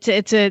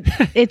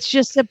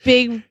just a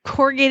big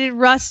corrugated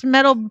rust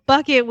metal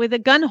bucket with a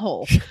gun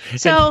hole.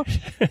 So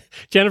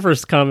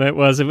Jennifer's comment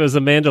was, if it was a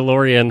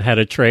Mandalorian had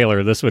a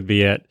trailer, this would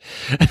be it.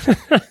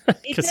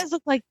 It does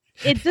look like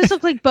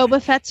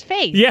Boba Fett's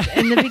face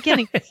in the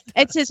beginning.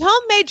 It says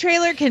homemade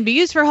trailer can be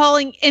used for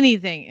hauling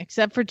anything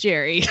except for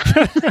Jerry.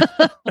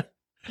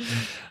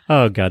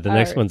 Oh God, the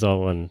next one's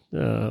all one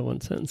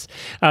sentence.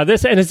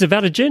 This, and it's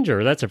about a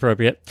ginger. That's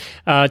appropriate.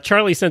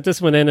 Charlie sent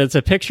this one in. It's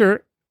a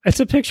picture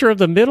of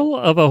the middle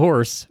of a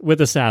horse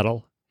with a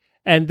saddle,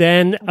 and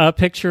then a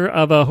picture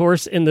of a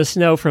horse in the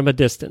snow from a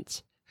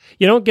distance.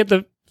 You don't get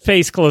the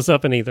face close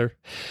up in either.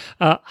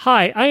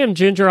 Hi, I am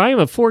Ginger. I am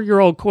a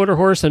 4-year-old quarter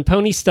horse and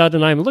pony stud,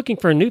 and I am looking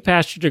for a new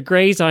pasture to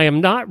graze. I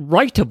am not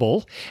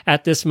writable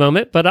at this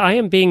moment, but I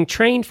am being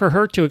trained for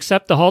her to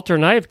accept the halter,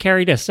 and I have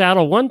carried a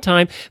saddle one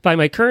time by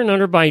my current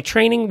owner. My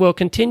training will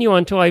continue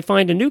until I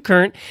find a new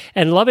current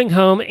and loving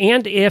home,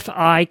 and if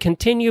I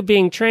continue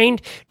being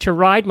trained to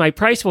ride, my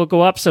price will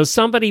go up, so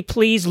somebody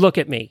please look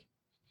at me.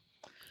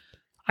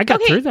 I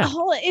got through that.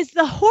 Is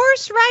the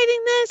horse riding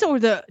this or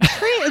the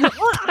tree?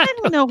 I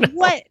don't know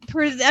what.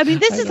 I mean,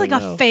 this is like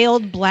a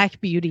failed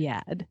Black Beauty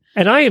ad.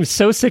 And I am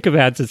so sick of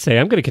ads that say,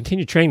 I'm going to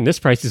continue training. This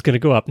price is going to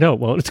go up. No, it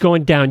won't. It's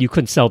going down. You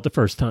couldn't sell it the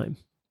first time.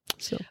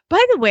 So,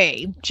 by the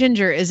way,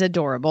 Ginger is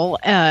adorable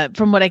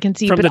from what I can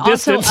see, from but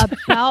also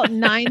distance. about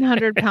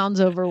 900 pounds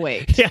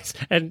overweight. Yes.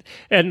 And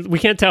we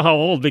can't tell how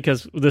old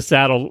because the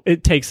saddle,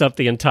 it takes up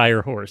the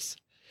entire horse.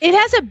 It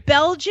has a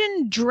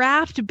Belgian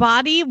draft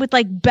body with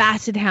like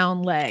basset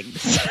hound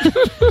legs.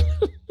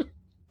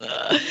 All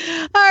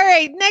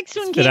right, next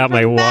one. Spit out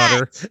my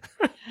water.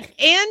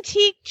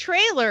 Antique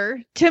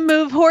trailer to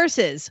move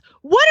horses.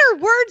 What are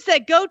words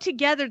that go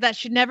together that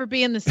should never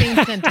be in the same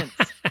sentence?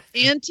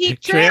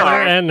 Antique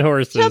trailer and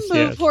horses to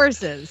move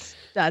horses.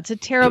 That's a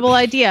terrible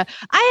idea.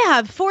 I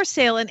have for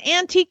sale an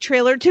antique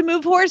trailer to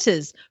move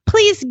horses.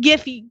 Please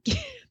give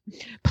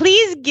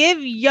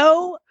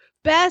yo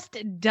best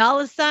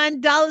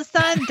 $sign. I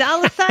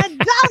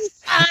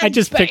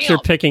just picture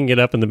picking it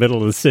up in the middle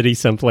of the city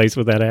someplace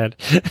with that ad.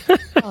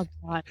 Oh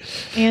God.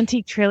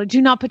 Antique trailer.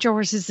 Do not put your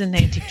horses in the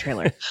antique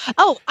trailer.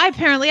 Oh, I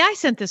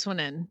sent this one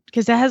in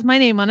because it has my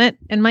name on it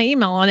and my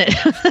email on it.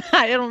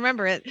 I don't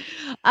remember it.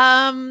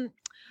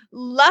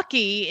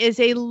 Lucky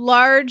is a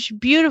large,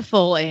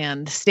 beautiful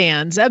and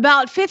stands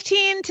about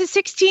 15 to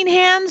 16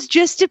 hands,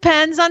 just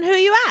depends on who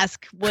you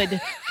ask. Would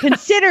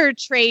consider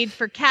trade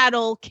for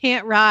cattle,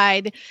 can't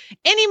ride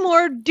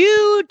anymore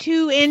due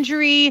to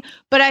injury,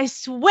 but I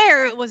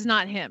swear it was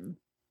not him.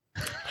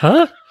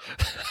 Huh?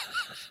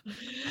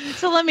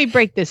 So let me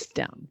break this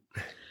down.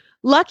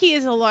 Lucky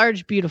is a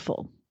large,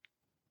 beautiful.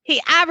 He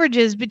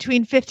averages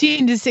between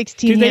 15 to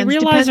 16 Do they hands.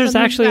 realize there's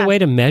actually a way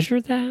to measure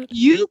that?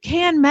 You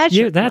can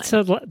measure that's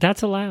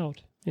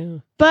allowed. Yeah.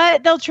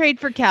 But they'll trade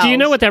for cows. Do you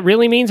know what that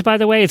really means, by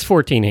the way? It's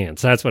 14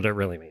 hands. That's what it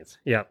really means.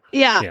 Yeah.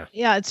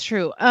 Yeah, it's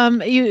true.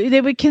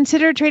 They would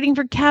consider trading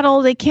for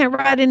cattle. They can't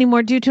ride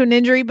anymore due to an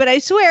injury, but I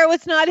swear it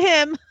was not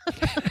him.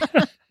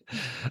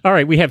 All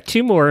right, we have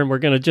 2 more, and we're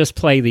going to just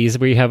play these.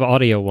 We have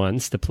audio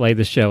ones to play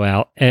the show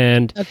out,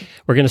 and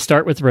we're going to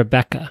start with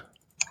Rebecca.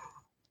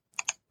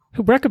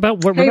 Rebecca won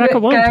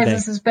guys, today.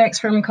 This is Bex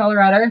from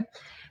Colorado.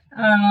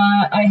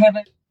 I have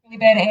a really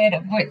bad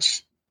ad,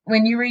 which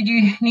when you read,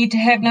 you need to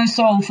have no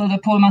soul for the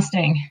poor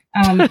Mustang.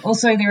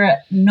 Also, there are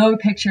no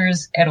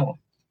pictures at all.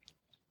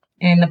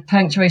 And the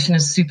punctuation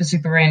is super,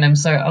 super random,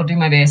 so I'll do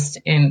my best.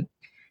 And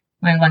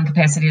my lung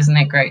capacity isn't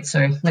that great,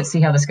 so let's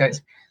see how this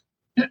goes.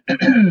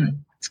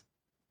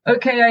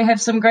 Okay, I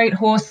have some great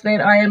horse that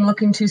I am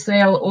looking to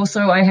sell.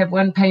 Also, I have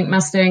one paint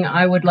Mustang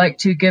I would like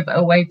to give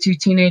away to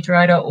teenage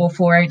rider or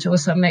 4-H or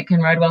some that can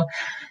ride well.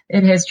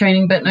 It has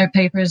training but no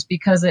papers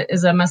because it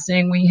is a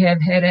Mustang. We have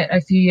had it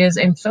a few years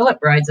and Philip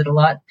rides it a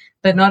lot,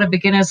 but not a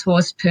beginner's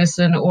horse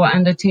person or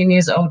under 10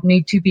 years old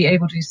need to be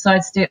able to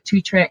sidestep,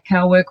 to track,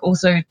 cow work,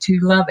 also to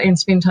love and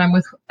spend time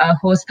with a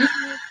horse.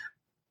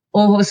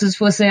 All horses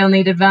for sale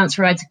need advanced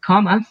rides,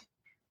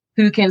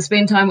 who can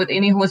spend time with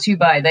any horse you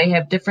buy. They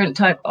have different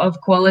type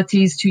of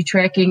qualities to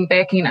tracking,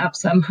 backing up.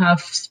 Some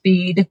have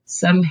speed,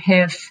 some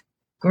have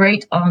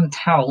great on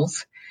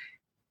towels,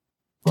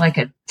 like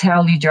a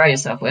towel you dry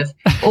yourself with.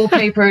 All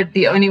papered.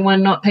 The only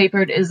one not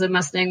papered is a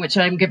Mustang, which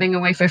I'm giving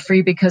away for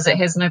free because it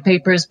has no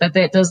papers, but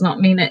that does not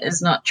mean it is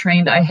not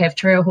trained. I have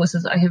trail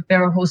horses. I have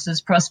barrel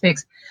horses,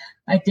 prospects.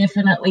 I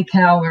definitely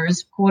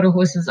cowers, quarter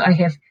horses. I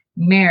have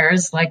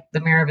mares, like the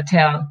mare of a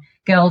town,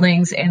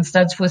 geldings, and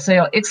studs for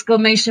sale.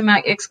 Exclamation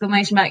mark,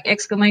 exclamation mark,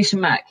 exclamation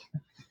mark.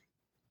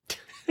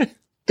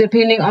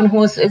 Depending on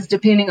horse is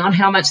depending on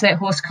how much that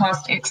horse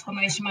cost.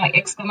 Exclamation mark,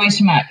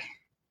 exclamation mark.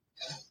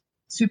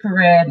 Super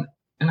rad,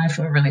 and I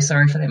feel really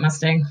sorry for that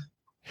Mustang.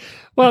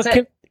 Well,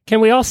 can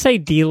we all say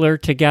dealer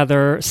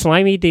together,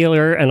 slimy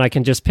dealer, and I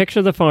can just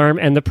picture the farm,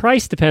 and the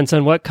price depends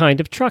on what kind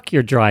of truck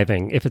you're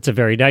driving. If it's a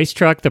very nice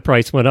truck, the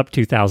price went up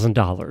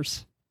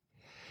 $2,000.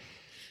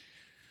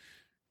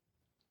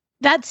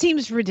 That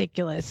seems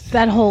ridiculous.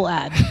 That whole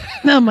ad.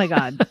 Oh my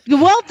God.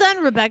 Well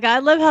done, Rebecca. I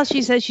love how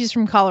she says she's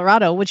from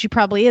Colorado, which she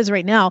probably is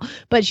right now,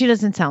 but she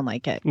doesn't sound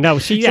like it. No,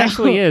 she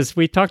actually is.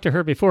 We talked to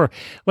her before.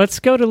 Let's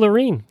go to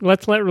Lorene.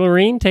 Let's let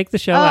Lorene take the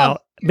show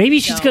out. Maybe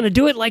she's going to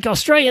do it like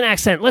Australian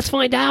accent. Let's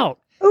find out.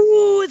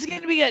 Ooh, it's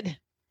going to be good.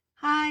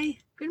 Hi.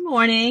 Good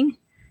morning.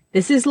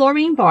 This is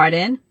Lorene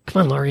Barden.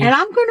 Come on, Lorene. And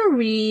I'm going to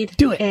read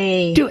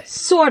a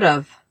sort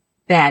of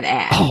bad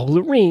ad. Oh,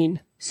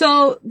 Lorene.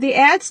 So the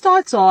ad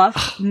starts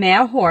off,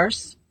 mare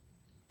horse,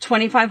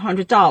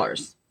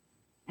 $2,500.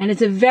 And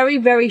it's a very,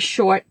 very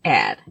short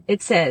ad.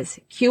 It says,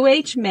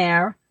 QH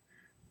mare,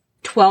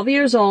 12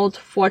 years old,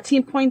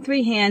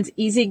 14.3 hands,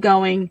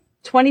 easygoing,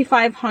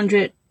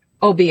 2,500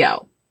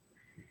 OBO.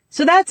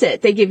 So that's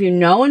it. They give you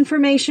no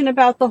information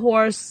about the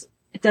horse.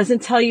 It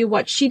doesn't tell you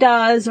what she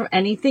does or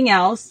anything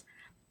else.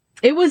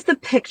 It was the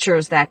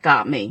pictures that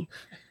got me.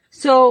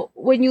 So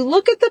when you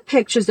look at the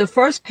pictures, the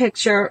first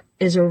picture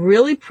is a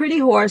really pretty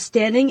horse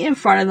standing in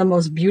front of the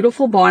most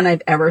beautiful barn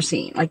I've ever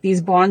seen. Like,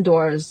 these barn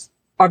doors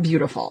are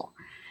beautiful.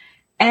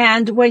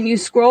 And when you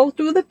scroll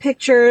through the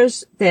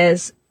pictures,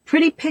 there's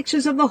pretty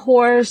pictures of the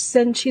horse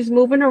and she's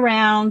moving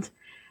around.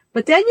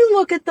 But then you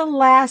look at the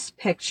last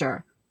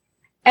picture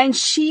and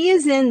she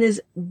is in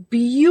this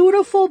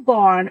beautiful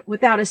barn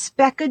without a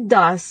speck of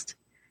dust,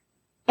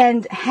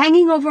 and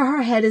hanging over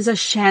her head is a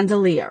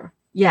chandelier.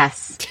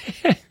 Yes.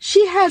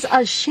 She has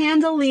a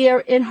chandelier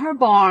in her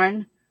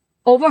barn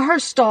over her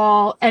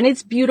stall, and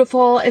it's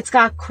beautiful. It's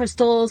got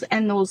crystals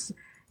and those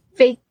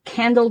fake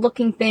candle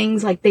looking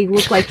things, like they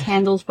look like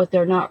candles, but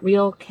they're not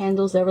real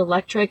candles. They're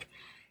electric,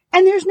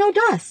 and there's no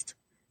dust.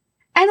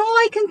 And all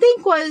I can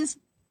think was,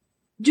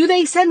 do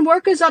they send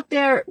workers up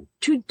there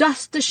to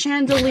dust the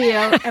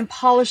chandelier and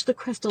polish the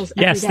crystals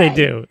every day? Yes, they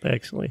do,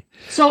 actually.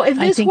 So if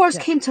this horse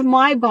came to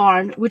my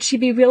barn, would she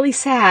be really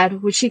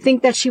sad? Would she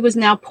think that she was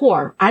now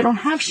poor? I don't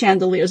have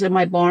chandeliers in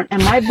my barn,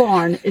 and my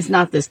barn is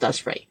not this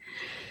dust-free.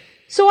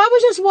 So I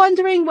was just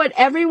wondering what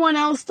everyone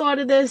else thought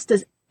of this.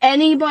 Does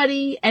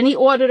anybody, any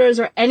auditors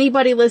or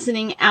anybody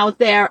listening out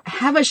there,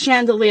 have a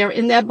chandelier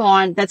in their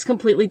barn that's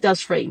completely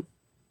dust-free?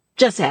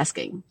 Just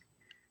asking.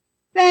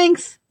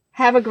 Thanks.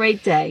 Have a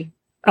great day.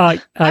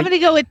 I'm going to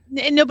go with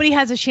nobody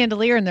has a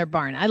chandelier in their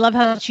barn. I love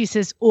how she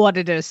says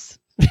auditors.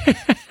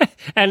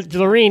 And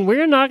Lorene,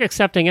 we're not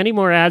accepting any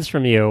more ads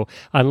from you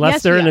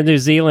unless they're in a New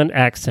Zealand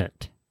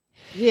accent.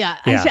 Yeah.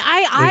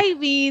 I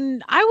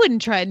mean, I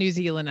wouldn't try a New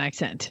Zealand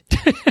accent.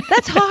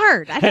 That's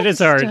hard. It is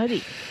hard.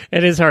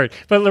 It is hard.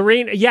 But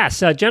Lorene,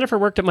 yes, Jennifer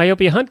worked at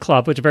Myopia Hunt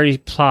Club, which is a very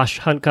posh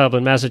hunt club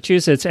in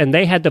Massachusetts, and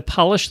they had to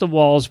polish the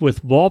walls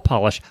with wall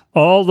polish.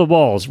 All the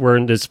walls were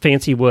in this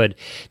fancy wood.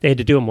 They had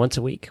to do them once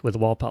a week with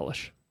wall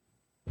polish.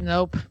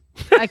 Nope.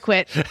 I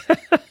quit.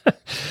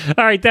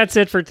 All right, that's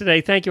it for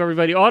today. Thank you,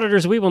 everybody.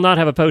 Auditors, we will not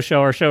have a post-show.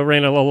 Our show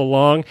ran a little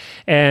long,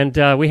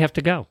 and we have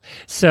to go.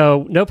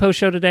 So no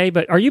post-show today,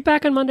 but are you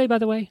back on Monday, by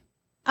the way?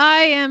 I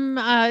am,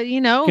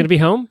 going to be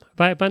home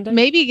by Monday?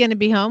 Maybe going to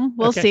be home.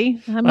 We'll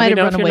see. I might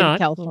have run away to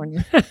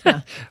California.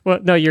 Yeah. Well,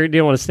 no, you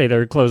don't want to stay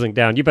there closing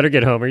down. You better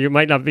get home, or you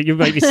might not be. You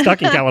might be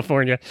stuck in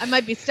California. I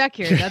might be stuck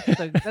here.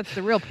 That's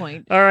the real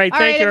point. All right.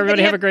 Thank you,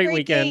 everybody. Have a great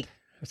weekend.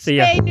 See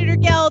ya. Hey, Neuter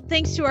Geld.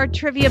 Thanks to our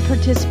trivia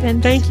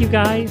participants. Thank you,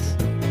 guys.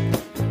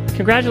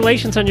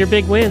 Congratulations on your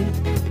big win.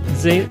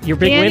 Your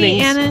big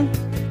winnings.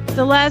 Anna,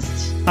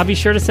 Celeste. I'll be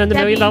sure to send the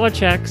 $1 million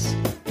checks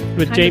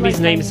with Jamie's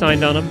name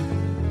signed on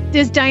them.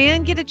 Does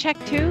Diane get a check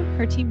too?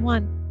 Her team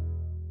won.